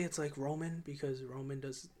want to say it's like Roman, because Roman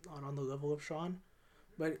does not on the level of Sean,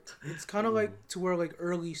 but it's kind of like to where like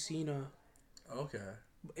early Cena. Okay.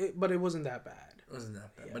 But it wasn't that bad. It wasn't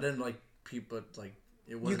that bad. Yeah. But then people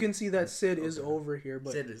it wasn't. You can see that Sid is over here,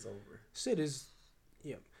 but Sid is over. Sid is,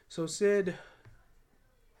 yeah. So Sid,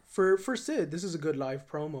 for Sid, this is a good live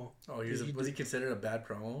promo. Oh, was he considered a bad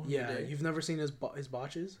promo? Yeah, you've never seen his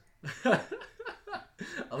botches.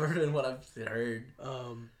 Other than what I've heard.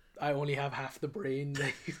 I only have half the brain.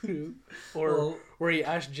 Or where he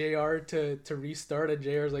asked JR to restart, and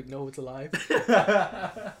JR's like, no, it's alive.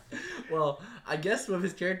 Well, I guess with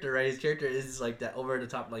his character, right? His character is like that over the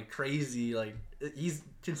top, like crazy. Like he's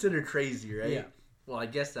considered crazy, right? Yeah. Well, I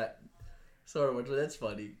guess that sort of. That's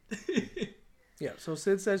funny. Yeah. So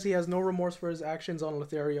Sid says he has no remorse for his actions on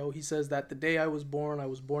Lothario. He says that the day I was born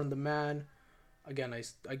the man. Again,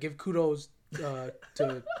 I give kudos to.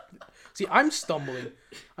 See, I'm stumbling.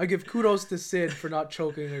 I give kudos to Sid for not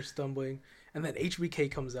choking or stumbling, and then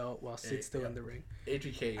HBK comes out while Sid's still in the ring.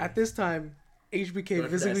 HBK. At this time, HBK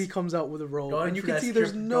visibly comes out with a robe, and you can see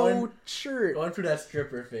there's no shirt. Going through that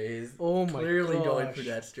stripper phase. Oh my gosh. Clearly going through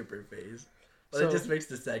that stripper phase. But it just makes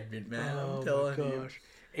the segment, man. I'm telling you.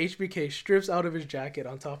 HBK strips out of his jacket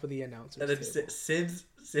on top of the announcer's table.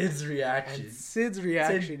 Sid's reaction. And Sid's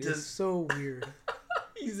reaction is so weird.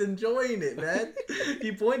 He's enjoying it, man.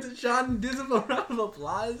 He points at Sean and gives him a round of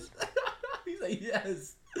applause. He's like,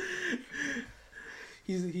 yes.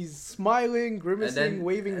 He's smiling, grimacing,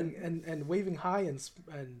 waving and waving high and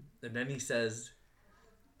then he says,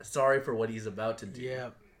 sorry for what he's about to do.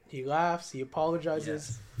 Yeah. He laughs, he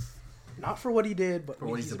apologizes. Yes. Not for what he did, but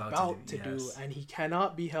what he's about to do. And he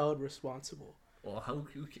cannot be held responsible. Well,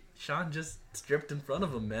 Sean just stripped in front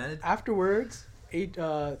of him, man. Afterwards, we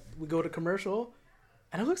go to commercial.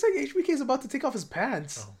 And it looks like HBK is about to take off his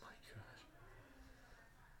pants. Oh my gosh.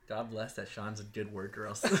 God bless that Sean's a good worker,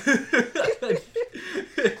 else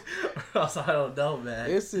I don't know, man.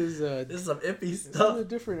 This is some iffy stuff. This is a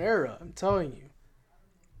different era, I'm telling you.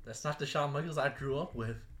 That's not the Shawn Michaels I grew up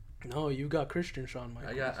with. No, you got Christian Shawn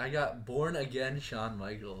Michaels. I got born again Shawn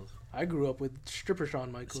Michaels. I grew up with stripper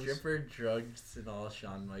Shawn Michaels. Stripper, drugs, and all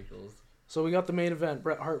Shawn Michaels. So we got the main event,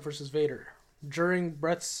 Bret Hart versus Vader. During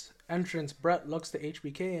Bret's entrance, Bret looks to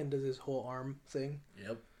HBK and does his whole arm thing.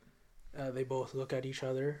 Yep. They both look at each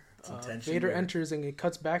other. Vader enters and it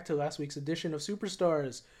cuts back to last week's edition of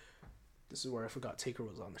Superstars. This is where I forgot Taker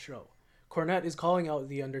was on the show. Cornette is calling out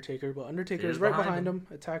The Undertaker, but Undertaker is right behind him,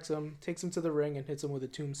 attacks him, takes him to the ring, and hits him with a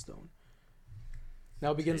tombstone.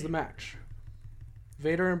 Now begins the match.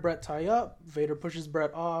 Vader and Bret tie up. Vader pushes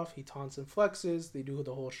Bret off. He taunts and flexes. They do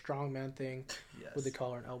the whole strongman thing with the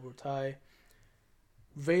collar and elbow tie.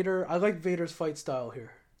 Vader, I like Vader's fight style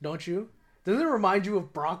here. Don't you? Doesn't it remind you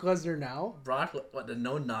of Brock Lesnar now? The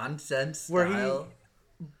no-nonsense style?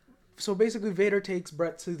 So basically, Vader takes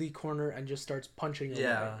Bret to the corner and just starts punching away.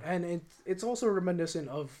 Yeah. And it's also reminiscent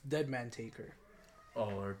of Deadman Taker. Oh,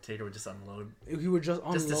 or Taker would just unload. He would just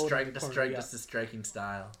unload. Just the striking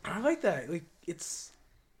style. I like that. Like, it's...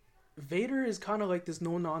 Vader is kind of like this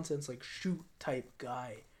no-nonsense, like, shoot type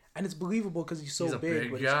guy. And it's believable because he's so big.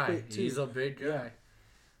 He's a big guy. Yeah.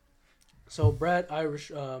 So Bret, Irish,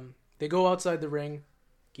 they go outside the ring,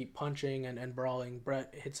 keep punching and brawling.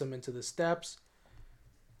 Bret hits him into the steps.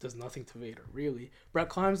 Does nothing to Vader, really. Bret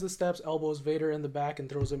climbs the steps, elbows Vader in the back, and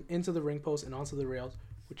throws him into the ring post and onto the rails,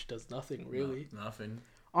 which does nothing, really. No, nothing.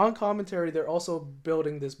 On commentary, they're also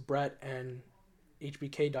building this Bret and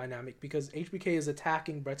HBK dynamic because HBK is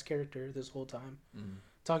attacking Bret's character this whole time.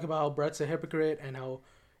 Talk about how Bret's a hypocrite and how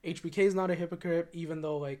HBK is not a hypocrite, even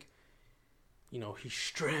though, like, you know, he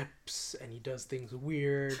strips and he does things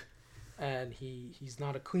weird and he's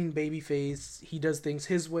not a clean baby face. He does things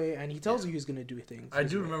his way and he tells you he's going to do things. I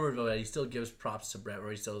do remember, though, that he still gives props to Bret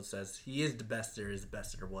where he still says he is the best there is, the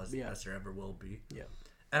best there was, the best there ever will be. Yeah.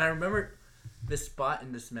 And I remember this spot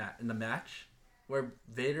in the match where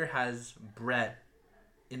Vader has Bret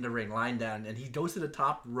in the ring lying down and he goes to the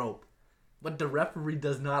top rope, but the referee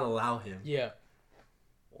does not allow him. Yeah.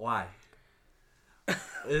 Why?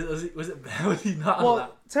 Was it bad? Was he not Well,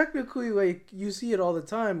 allowed? technically, like, you see it all the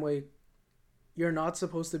time. Like, you're not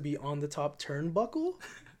supposed to be on the top turnbuckle.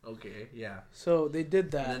 Okay, yeah. So they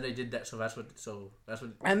did that. And then they did that. So that's what.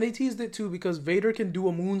 And they teased it too because Vader can do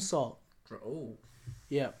a moonsault. Oh.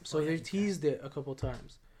 Yeah. So they teased it a couple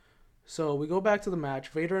times. So we go back to the match.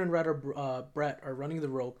 Vader and Brett are running the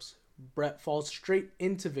ropes. Brett falls straight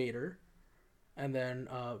into Vader. And then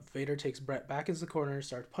Vader takes Brett back into the corner,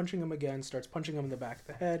 starts punching him again, starts punching him in the back of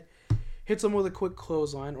the head, hits him with a quick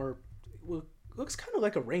clothesline, or looks kind of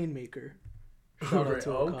like a Rainmaker. Shout out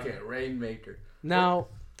to okay, Rainmaker. Now,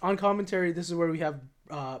 on commentary, this is where we have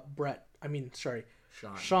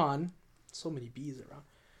Sean. So many B's around.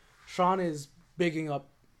 Sean is bigging up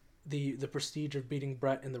the prestige of beating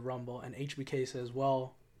Brett in the Rumble, and HBK says,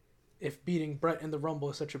 well, if beating Brett in the Rumble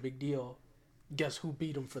is such a big deal, guess who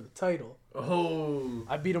beat him for the title? Oh,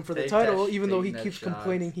 I beat him for the title, even though he keeps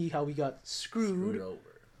complaining how he got screwed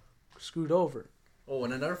over. Oh,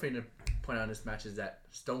 and another thing to point out in this match is that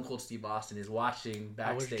Stone Cold Steve Austin is watching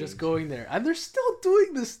backstage. I was just going there, and they're still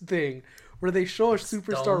doing this thing where they show a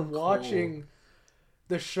superstar watching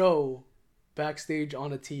the show backstage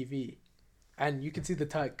on a TV, and you can see the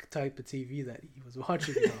type of TV that he was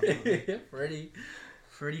watching it on.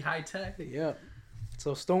 pretty high tech. Yeah.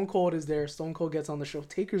 So Stone Cold is there. Stone Cold gets on the show.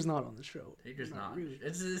 Taker's not on the show. Taker's not. Really.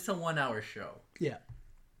 It's a 1 hour show. Yeah.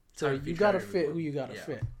 So you gotta fit who you gotta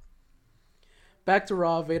fit. Back to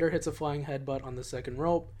Raw. Vader hits a flying headbutt on the second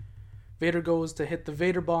rope. Vader goes to hit the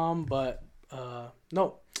Vader bomb, but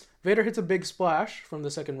no. Vader hits a big splash from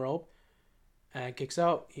the second rope and kicks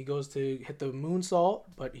out. He goes to hit the moonsault,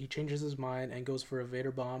 but he changes his mind and goes for a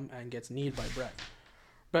Vader bomb and gets kneed by Brett.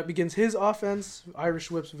 Brett begins his offense, Irish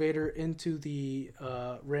whips Vader into the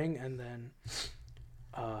ring, and then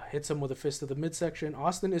hits him with a fist to the midsection.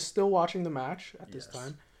 Austin is still watching the match at this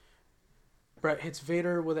time. Brett hits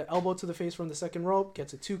Vader with an elbow to the face from the second rope,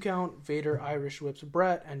 gets a 2 count. Vader Irish whips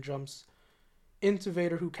Brett and jumps into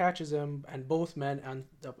Vader, who catches him, and both men end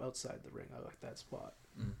up outside the ring. I like that spot.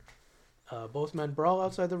 Both men brawl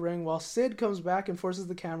outside the ring while Sid comes back and forces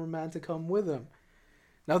the cameraman to come with him.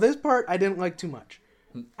 Now, this part I didn't like too much.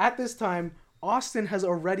 At this time, Austin has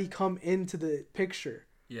already come into the picture.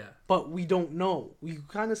 Yeah. But we don't know. We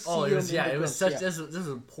kind of see him. This was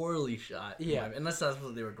a poorly shot. Yeah. Unless that's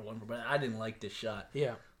what they were going for. But I didn't like this shot.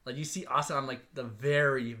 Yeah. Like, you see Austin on, like, the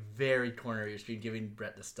very, very corner of your screen giving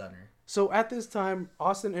Brett the stunner. So, at this time,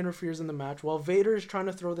 Austin interferes in the match while Vader is trying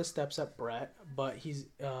to throw the steps at Brett, but he's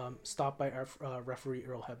stopped by referee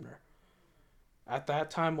Earl Hebner. At that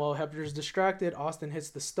time, while Hebner's distracted, Austin hits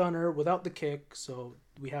the stunner without the kick, so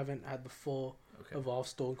we haven't had the full evolved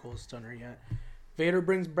Stone Cold stunner yet. Vader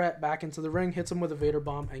brings Brett back into the ring, hits him with a Vader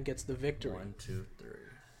bomb, and gets the victory. 1, 2,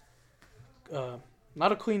 3.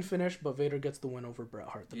 Not a clean finish, but Vader gets the win over Bret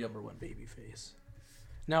Hart, the number 1 babyface.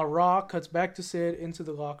 Now Raw cuts back to Sid into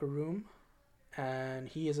the locker room, and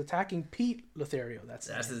he is attacking Pete Lothario. That's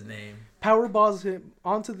his name. Powerballs him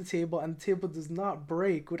onto the table, and the table does not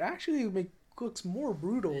break, which actually looks more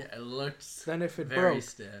brutal. Yeah, it looks than if it very broke.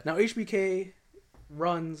 Stiff. Now HBK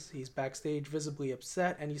runs. He's backstage, visibly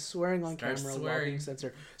upset, and he's swearing on camera while being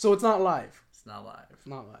censored. So it's not live. It's not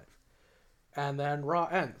live. And then Raw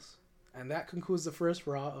ends. And that concludes the first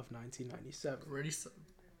Raw of 1997.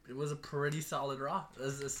 It was a pretty solid Raw.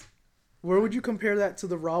 Where would you compare that to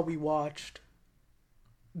the Raw we watched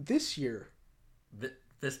this year?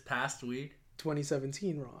 This past week?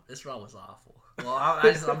 2017 Raw. This Raw was awful. Well,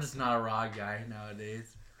 I'm just not a Raw guy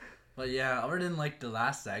nowadays. But yeah, other than, like, the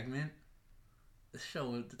last segment, this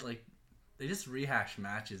show, like, they just rehash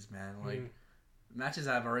matches, man. Like, matches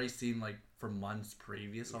I've already seen, like, for months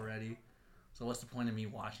previous already. So what's the point of me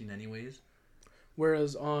watching anyways?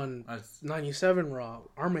 Whereas on 97 Raw,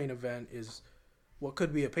 our main event is what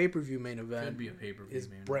could be a pay-per-view main event. Could be a pay-per-view is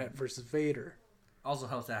main Brett event. versus Vader. Also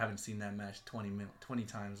helps that I haven't seen that match 20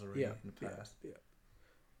 times already in the past. Yeah.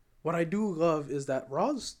 What I do love is that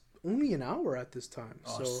Raw's only an hour at this time.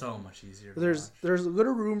 Oh, so much easier. There's a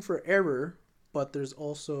little room for error, but there's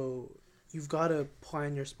also you've got to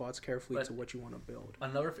plan your spots carefully to what you want to build.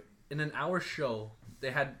 In an hour show,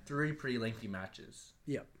 they had 3 pretty lengthy matches.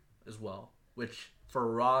 Yep. As well, which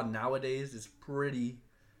for Raw nowadays is pretty.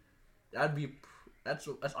 That's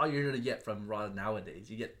all you're gonna get from Raw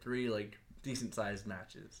nowadays. You get 3 like decent sized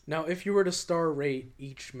matches. Now, if you were to star rate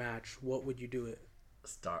each match, what would you do it?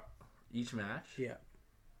 Star each match? Yeah.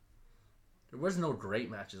 There was no great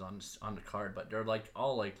matches on the card, but they're like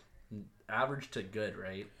all like average to good,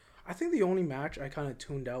 right? I think the only match I kind of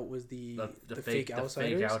tuned out was the fake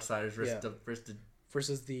outsiders. The fake outsiders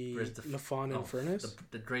versus the LaFon and Furnace.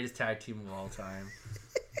 The greatest tag team of all time.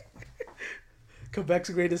 Quebec's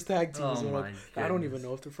greatest tag team. Oh my I don't goodness. even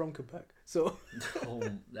know if they're from Quebec. So Oh,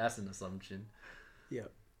 that's an assumption. yeah.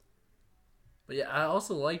 But yeah, I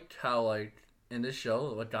also liked how like in this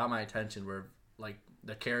show, what got my attention were like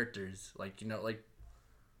the characters. Like like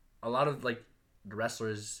a lot of like the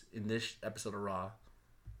wrestlers in this episode of Raw.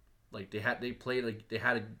 Like they had a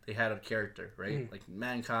character, right? Like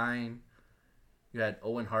Mankind. You had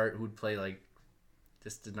Owen Hart who'd play like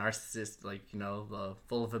just the narcissist, like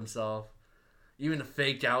full of himself. Even the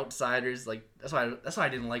fake outsiders, like that's why I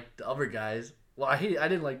didn't like the other guys. Well, I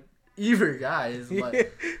didn't like either guys, but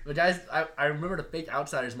the guys I remember the fake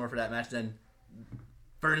outsiders more for that match than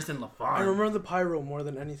Furnace and LaFon. I remember the Pyro more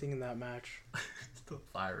than anything in that match. The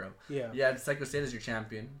Pyro. Yeah. Yeah, Psycho Sid is your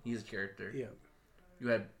champion. He's a character. Yeah. You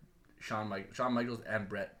had Shawn Michaels and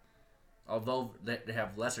Brett. Although they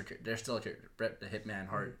have lesser, they're still a character. Brett the Hitman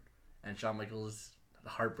Hart, and Shawn Michaels the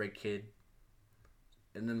Heartbreak Kid.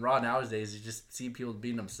 And then Raw nowadays, you just see people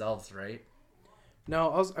being themselves, right?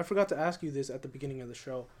 Now, I forgot to ask you this at the beginning of the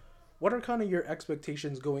show. What are kind of your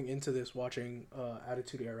expectations going into this, watching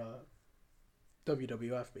Attitude Era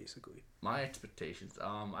WWF, basically? My expectations,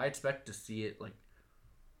 I expect to see it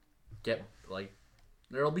get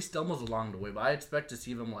there'll be stumbles along the way, but I expect to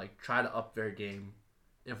see them try to up their game.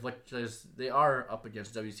 Because they are up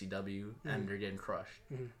against WCW and they're getting crushed,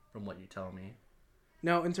 from what you tell me.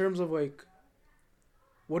 Now, in terms of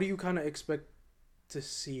what do you kind of expect to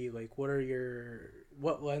see?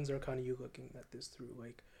 What lens are kind of you looking at this through?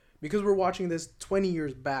 Because we're watching this 20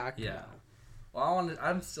 years back. Yeah. Now. Well,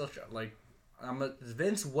 I'm still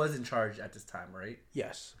Vince was in charge at this time, right?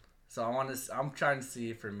 Yes. So I'm trying to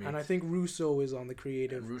see for me. And I think Russo is on the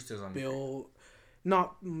creative. Russo's on Bill,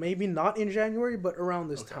 maybe not in January, but around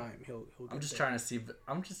this time he'll. I'm just trying to see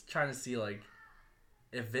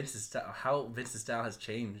if how Vince's style has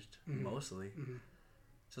changed mostly. Mm-hmm.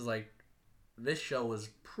 So this show was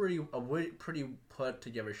pretty put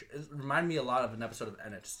together. It reminded me a lot of an episode of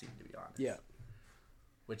NXT, to be honest. Yeah.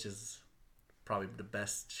 Which is probably the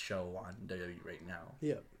best show on WWE right now.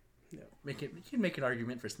 Yeah. Yeah. You can make an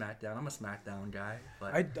argument for SmackDown. I'm a SmackDown guy,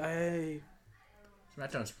 but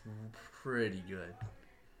SmackDown's pretty good.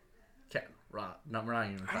 I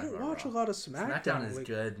don't watch a lot of SmackDown. SmackDown is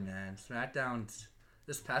good, man.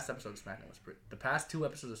 This past episode of SmackDown was pretty. The past 2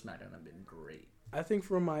 episodes of SmackDown have been great. I think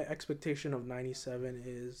from my expectation of 97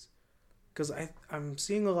 is because I'm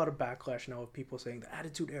seeing a lot of backlash now of people saying the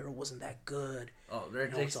Attitude Era wasn't that good. Oh,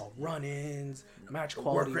 it's all run-ins. Match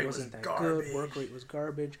quality wasn't that good. Work rate was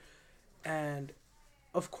garbage. And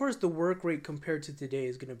of course, the work rate compared to today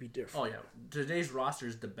is going to be different. Oh, yeah. Today's roster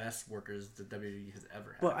is the best workers the WWE has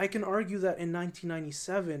ever had. But I can argue that in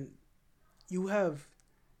 1997, you have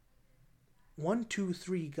 1, 2,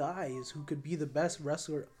 3 guys who could be the best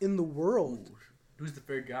wrestler in the world. Ooh. Who's the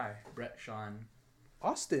third guy? Brett, Shawn.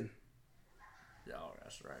 Austin. Oh,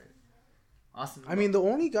 that's right. Austin. I mean, the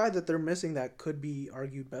only guy that they're missing that could be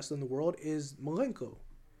argued best in the world is Malenko.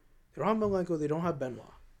 They don't have Malenko. They don't have Benoit.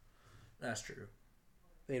 That's true.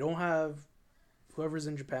 They don't have whoever's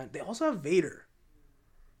in Japan. They also have Vader.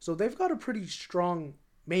 So they've got a pretty strong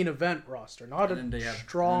main event roster. Not a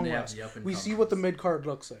strong roster. We see what the mid card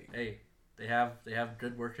looks like. Hey, they have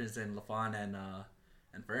good workers in LaFon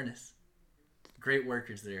and Furnace. Great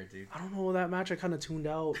workers there, dude. I don't know that match. I kind of tuned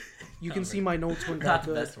out. You can see my notes weren't not that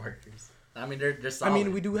the good. best workers. I mean, they're solid. I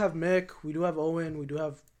mean, we do have Mick. We do have Owen. We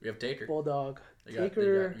have Taker. Bulldog. They got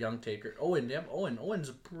young Taker. Owen. They have Owen. Owen's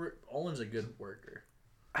a good worker.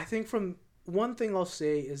 I think from one thing I'll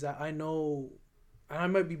say is that I know, and I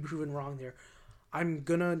might be proven wrong there, I'm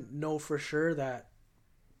gonna know for sure that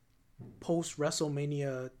post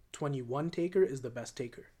WrestleMania 21 Taker is the best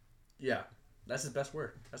Taker. Yeah. That's his best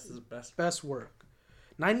work. That's his best work.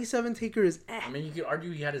 97 Taker is I mean, you could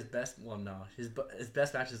argue he had his best. Well, no, his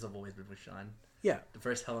best matches have always been with Shawn. Yeah. The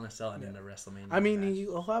first Hell in a Cell and then the WrestleMania. I mean,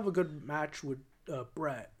 he'll have a good match with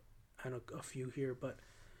Brett and a few here, but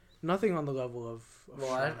nothing on the level of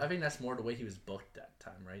well, I think that's more the way he was booked that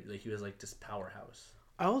time, right? He was this powerhouse.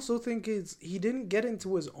 I also think he didn't get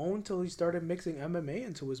into his own till he started mixing MMA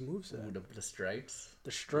into his moveset. Ooh, the strikes.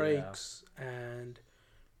 The strikes and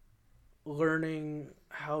learning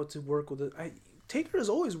how to work with it. Taker has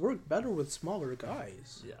always worked better with smaller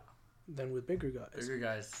guys. Yeah. Than with bigger guys. Bigger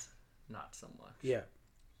guys, not so much. Yeah.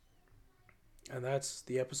 And that's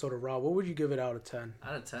the episode of Raw. What would you give it out of 10?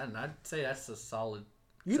 Out of 10, I'd say that's a solid.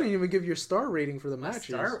 You didn't even give your star rating for the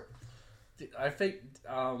matches. I think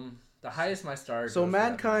the highest my star. So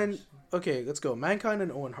Mankind. Okay, let's go. Mankind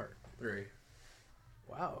and Owen Hart. 3.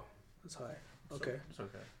 Wow, that's high. Okay. It's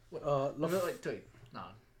okay. What, no,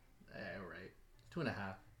 right.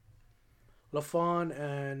 2.5. LaFon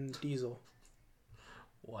and Diesel.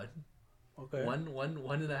 One. Okay. One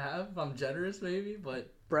and a half. If I'm generous, maybe,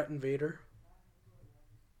 but Brett and Vader.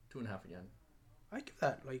 2.5 again. I give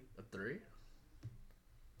that like A 3.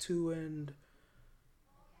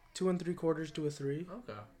 2.75 to a 3.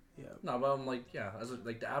 Okay. Yeah. No, but I'm like, yeah, as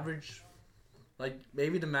like the average, like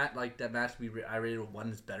maybe the match, like that match I rated a 1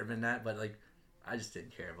 is better than that, but like I just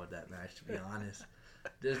didn't care about that match, to be honest.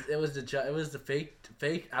 It was the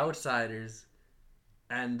fake outsiders,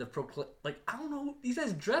 and the like I don't know, these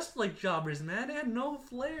guys dressed like jobbers, man. They had no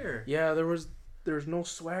flair. Yeah, there was no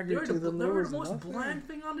swagger to them. They were was the most nothing. bland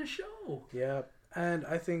thing on the show. Yeah, and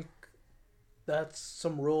I think that's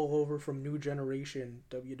some rollover from new generation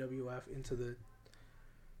WWF into the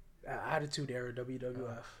Attitude Era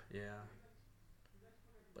WWF. Yeah.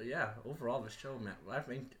 But yeah, overall the show, man, I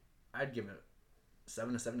think I'd give it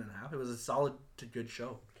 7 to 7.5. It was a solid to good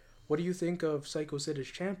show. What do you think of Psycho Sid as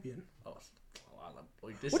champion?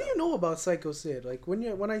 What do you know about Psycho Sid? Like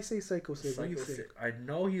when I say Psycho Sid, what do you think? I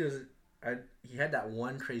know he had that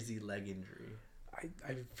one crazy leg injury.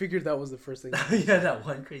 I figured that was the first thing. He had that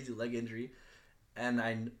one crazy leg injury, and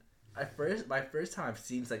my first time I've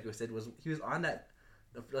seen Psycho Sid was he was on that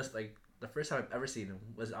the first time I've ever seen him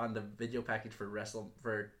was on the video package for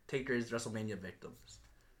Taker's WrestleMania Victims.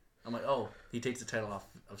 I'm like, oh, he takes the title off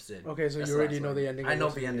of Sid. Okay, so you already know the ending. I know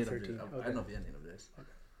the ending of this. Okay. I know the ending of this. Okay.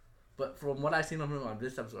 But from what I've seen of him on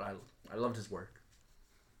this episode, I loved his work.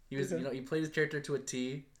 He was, he played his character to a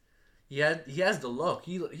T. He has the look.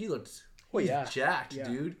 He looks. He's jacked,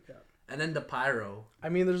 dude. Yeah. And then the pyro. I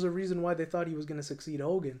mean, there's a reason why they thought he was gonna succeed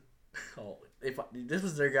Hogan. Oh, this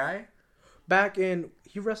was their guy. Back in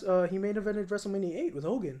he main evented WrestleMania 8 with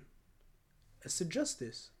Hogan. As Sid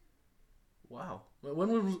Justice. Wow.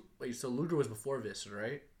 So Luger was before this,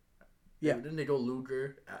 right? Yeah. Didn't they go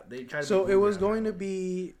Luger? They tried. So it was going to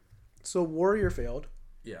be. So Warrior failed.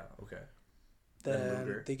 Yeah. Okay.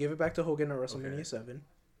 Then they gave it back to Hogan at WrestleMania 7.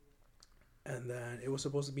 And then it was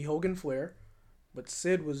supposed to be Hogan Flair, but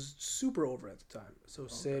Sid was super over at the time. So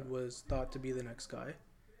Sid was thought to be the next guy,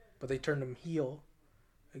 but they turned him heel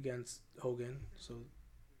against Hogan. So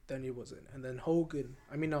then he wasn't. And then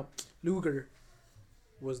Luger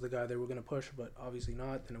was the guy they were going to push, but obviously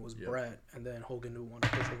not. Then it was Brett, and then Hogan didn't want to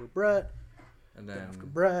push over Brett. And then after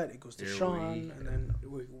Brett, it goes to Shawn, and then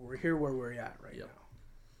we're here where we're at right now.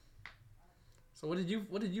 So what did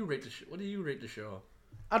you rate the show?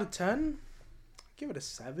 Out of 10, give it a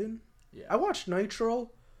 7. Yeah. I watched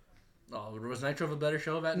Nitro. Oh, was Nitro a better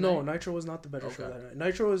show that night? No, Nitro was not the better show that night.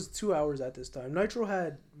 Nitro was 2 hours at this time. Nitro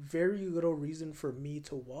had very little reason for me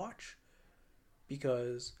to watch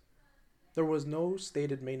because there was no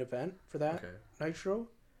stated main event for that Nitro.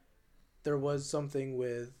 There was something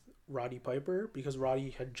with Roddy Piper because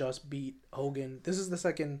Roddy had just beat Hogan. This is the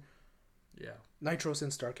second Nitro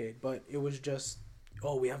since Starrcade, but it was just,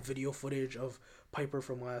 we have video footage of Piper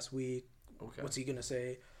from last week. Okay. What's he going to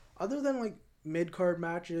say? Other than like mid-card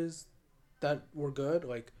matches that were good,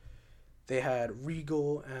 like they had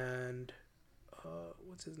Regal and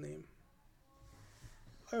what's his name?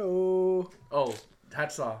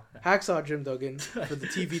 Hacksaw Jim Duggan for the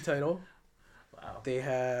TV title. Wow. They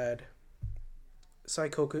had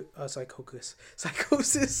Psychosis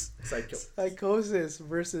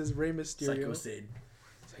versus Rey Mysterio.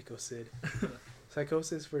 Psycho Sid.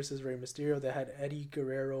 Psychosis versus Rey Mysterio. They had Eddie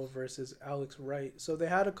Guerrero versus Alex Wright. So they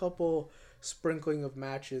had a couple sprinkling of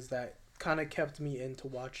matches that kind of kept me into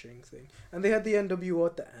watching things. And they had the NWO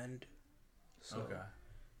at the end. So,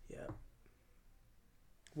 yeah.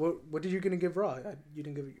 What did you gonna give Raw? You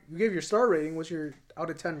gave your star rating. What's your out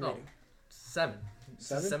of 10 rating? 7.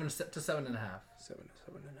 7? 7 to 7.5. 7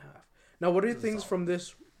 to 7.5. Now, what are things from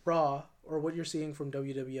this Raw or what you're seeing from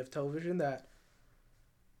WWF television that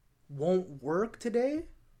won't work today,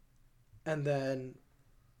 and then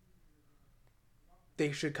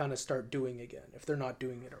they should kind of start doing again if they're not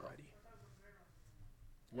doing it already?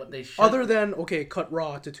 What they should, other than cut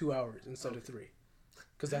Raw to 2 hours instead of 3,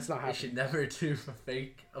 because that's not happening. They should never do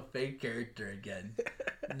a fake character again.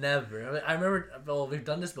 Never. I remember. Well, we've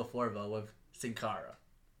done this before, though, with Sin Cara,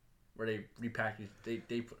 where they repackage.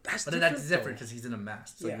 That's different because he's in a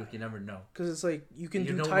mask, so you can never know. Because it's like you can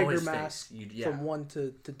do Tiger Mask from 1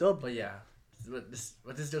 to dub. But yeah, what this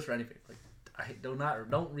does for anything. Like, don't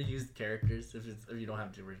reuse characters if you don't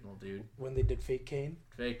have the original dude. When they did Fake Kane.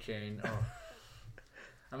 Oh.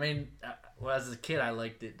 I mean, as a kid, I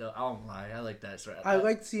liked it, though. I won't lie. I liked that. So I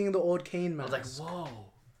liked seeing the old Kane mask. I was like, whoa.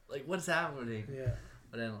 Like, what's happening? Yeah.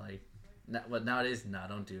 But then, but nowadays,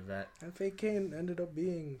 don't do that. And Fake Kane ended up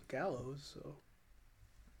being Gallows, so.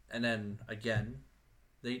 And then, again,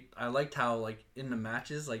 I liked how, in the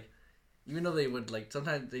matches, even though they would like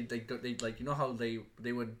sometimes they like you know how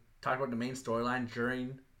they would talk about the main storyline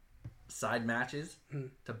during side matches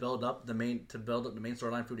to build up the main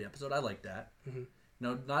storyline through the episode. I like that. You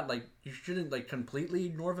know, not like you shouldn't like completely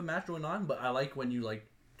ignore the match going on, but I like when you like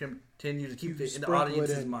continue to keep it in the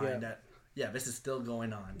audience's mind that this is still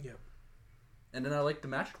going on. Yeah. And then I like the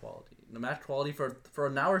match quality. The match quality for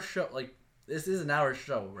an hour show, like this is an hour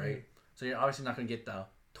show, right? So you're obviously not gonna get the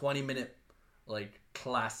 20-minute like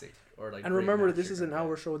classic or like. And remember, this is an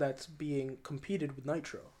hour show that's being competed with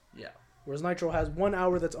Nitro. Yeah. Whereas Nitro has 1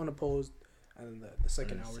 hour that's unopposed, and the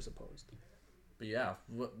second hour is opposed. But yeah,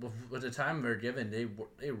 with the time they're given,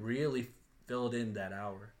 they really filled in that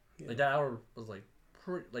hour. Yeah. Like that hour was like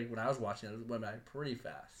when I was watching it went by pretty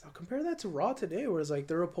fast. Now compare that to Raw today, where it's like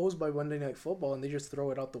they're opposed by Monday Night Football and they just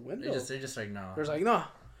throw it out the window. They just like no. There's like no.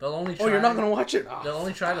 They'll only try, you're not gonna watch it. They'll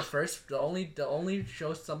only try the first. They'll only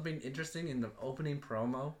show something interesting in the opening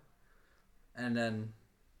promo, and then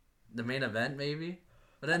the main event maybe.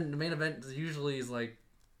 But then the main event usually is like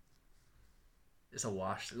it's a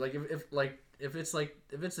wash. Like if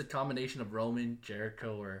it's a combination of Roman,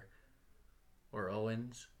 Jericho, or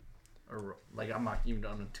Owens, or like I'm not even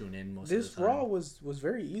gonna tune in most of the time. This Raw was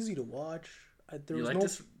very easy to watch. There you was like no...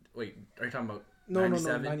 this? Wait, are you talking about? No,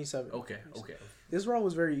 97. Okay. This Raw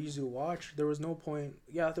was very easy to watch. There was no point.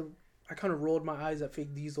 Yeah, I kind of rolled my eyes at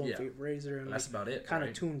Fake Diesel and Fake Razor, and that's about it. Kind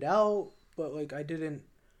of tuned out, but like I didn't.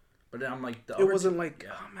 But then I'm like, it wasn't like,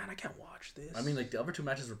 oh man, I can't watch this. I mean, like the other two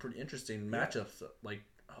matches were pretty interesting matchups. Like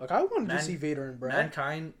I wanted to see Vader and Brett.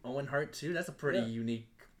 Mankind, Owen Hart too. That's a pretty unique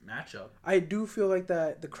matchup. I do feel like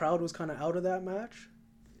that the crowd was kind of out of that match.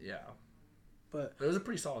 Yeah. But it was a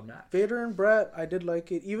pretty solid match. Vader and Brett, I did like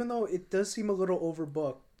it, even though it does seem a little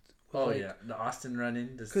overbooked. Oh yeah, the Austin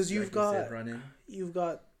run-in. Because you've got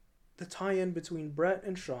the tie-in between Brett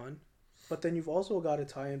and Shawn, but then you've also got a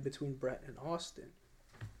tie-in between Brett and Austin.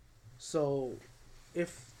 So,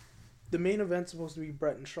 if the main event's supposed to be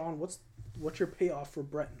Brett and Shawn, what's your payoff for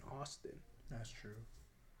Brett and Austin? That's true.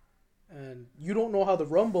 And you don't know how the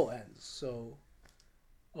Rumble ends, so.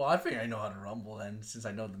 Well, I think I know how the Rumble ends since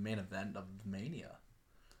I know the main event of the Mania.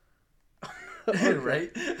 Right?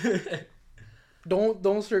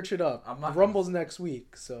 Don't search it up. The Rumble's next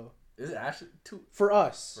week, so. Is it actually for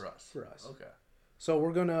us? For us. Okay. So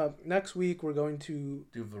next week we're going to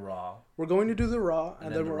do the Raw. We're going to do the Raw,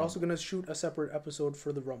 and then we're also going to shoot a separate episode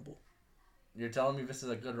for the Rumble. You're telling me this is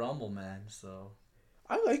a good Rumble, man. So.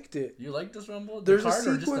 I liked it. You like this Rumble? There's the card a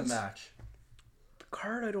sequence, or just the match? The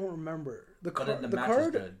card I don't remember. The match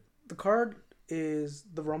card is good. The card is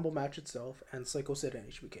the Rumble match itself and Psycho Sid and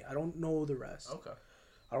HBK. I don't know the rest. Okay.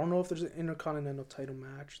 I don't know if there's an Intercontinental title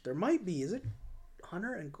match. There might be. Is it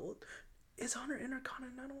Hunter and Gold? Is Hunter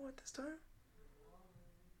Intercontinental at this time?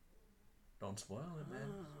 Don't spoil it, man.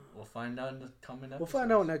 We'll find out in the coming episode. We'll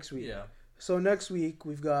find out next week. Yeah. So next week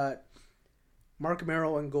we've got Mark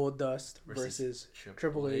Merrill and Goldust versus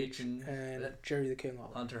Triple H and Jerry the King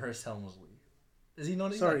Lawler. Hunter Hearst Helmsley. Is he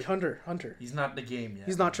known? Sorry, Hunter. He's not the game yet.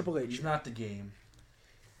 He's not Triple H. He's not the game.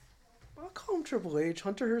 I'll call him Triple H.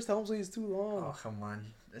 Hunter Hearst Helmsley is too long. Oh, come on.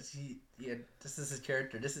 This is his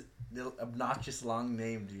character. This is the obnoxious long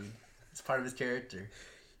name, dude. It's part of his character.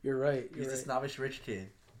 You're right. He's a snobbish rich kid.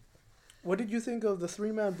 What did you think of the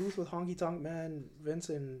 3-man booth with Honky Tonk Man, Vince,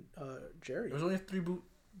 and Jerry? There was only 3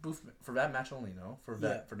 booth for that match only, no? For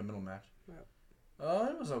the middle match. Yeah.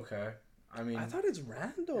 It was okay. I mean, I thought it's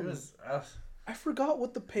random. It was. I forgot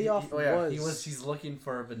what the payoff was. He's looking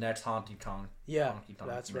for the next Honky Tonk. Yeah,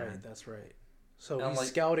 that's right. So and he's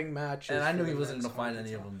scouting matches. And I knew he wasn't going to find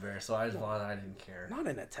any of them there, so I didn't care. Not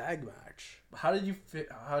in a tag match. How did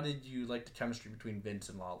you like the chemistry between Vince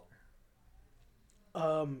and Lawler?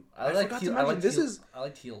 I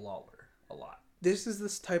like heel Lawler a lot. This is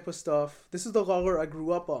this type of stuff. This is the Lawler I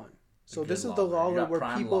grew up on. So this is the Lawler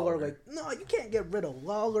where people are like, no, you can't get rid of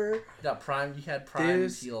Lawler. You had prime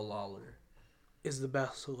heel Lawler. Is the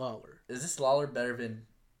best Lawler. Is this Lawler better than?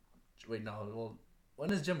 Wait, no. Well, when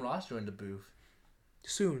does Jim Ross join the booth?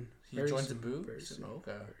 Soon. He joins the booth. Very soon.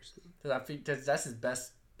 Okay. Because I think that's his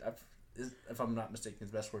best. If I'm not mistaken, his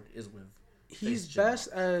best work is with. He's best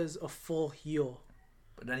as a full heel.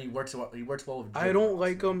 But then he works well with Jim I don't Ross,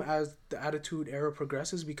 like him as the Attitude Era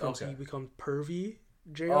progresses because he becomes pervy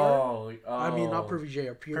JR. I mean, not pervy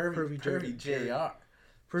JR. Pervy JR.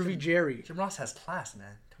 Pervy Jerry. Jim Ross has class,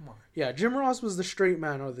 man. Come on. Yeah, Jim Ross was the straight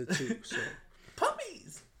man of the two. So.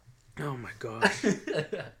 Puppies! Oh my gosh.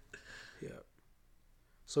 Yeah.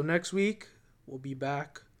 So next week, we'll be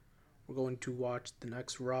back. We're going to watch the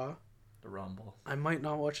next Raw. The Rumble. I might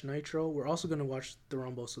not watch Nitro. We're also going to watch the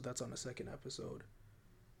Rumble, so that's on the second episode.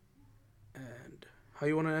 And How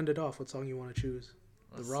you want to end it off? What song you want to choose?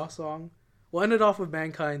 The Raw song? We'll end it off with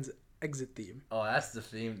Mankind's exit theme. Oh, that's the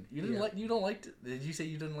theme. You didn't like. You don't like. Did you say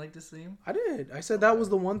you didn't like this theme? I did. I said that was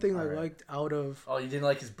the one thing I liked out of. Oh, you didn't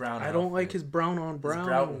like his brown. I don't like his brown on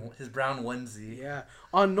brown. His brown onesie. Yeah,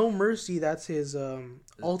 on No Mercy, that's his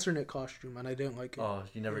alternate costume, and I didn't like it. Oh,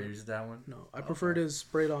 you never used that one? No, I preferred his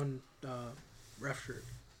sprayed on ref shirt.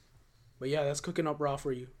 But yeah, that's cooking up raw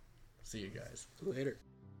for you. See you guys later.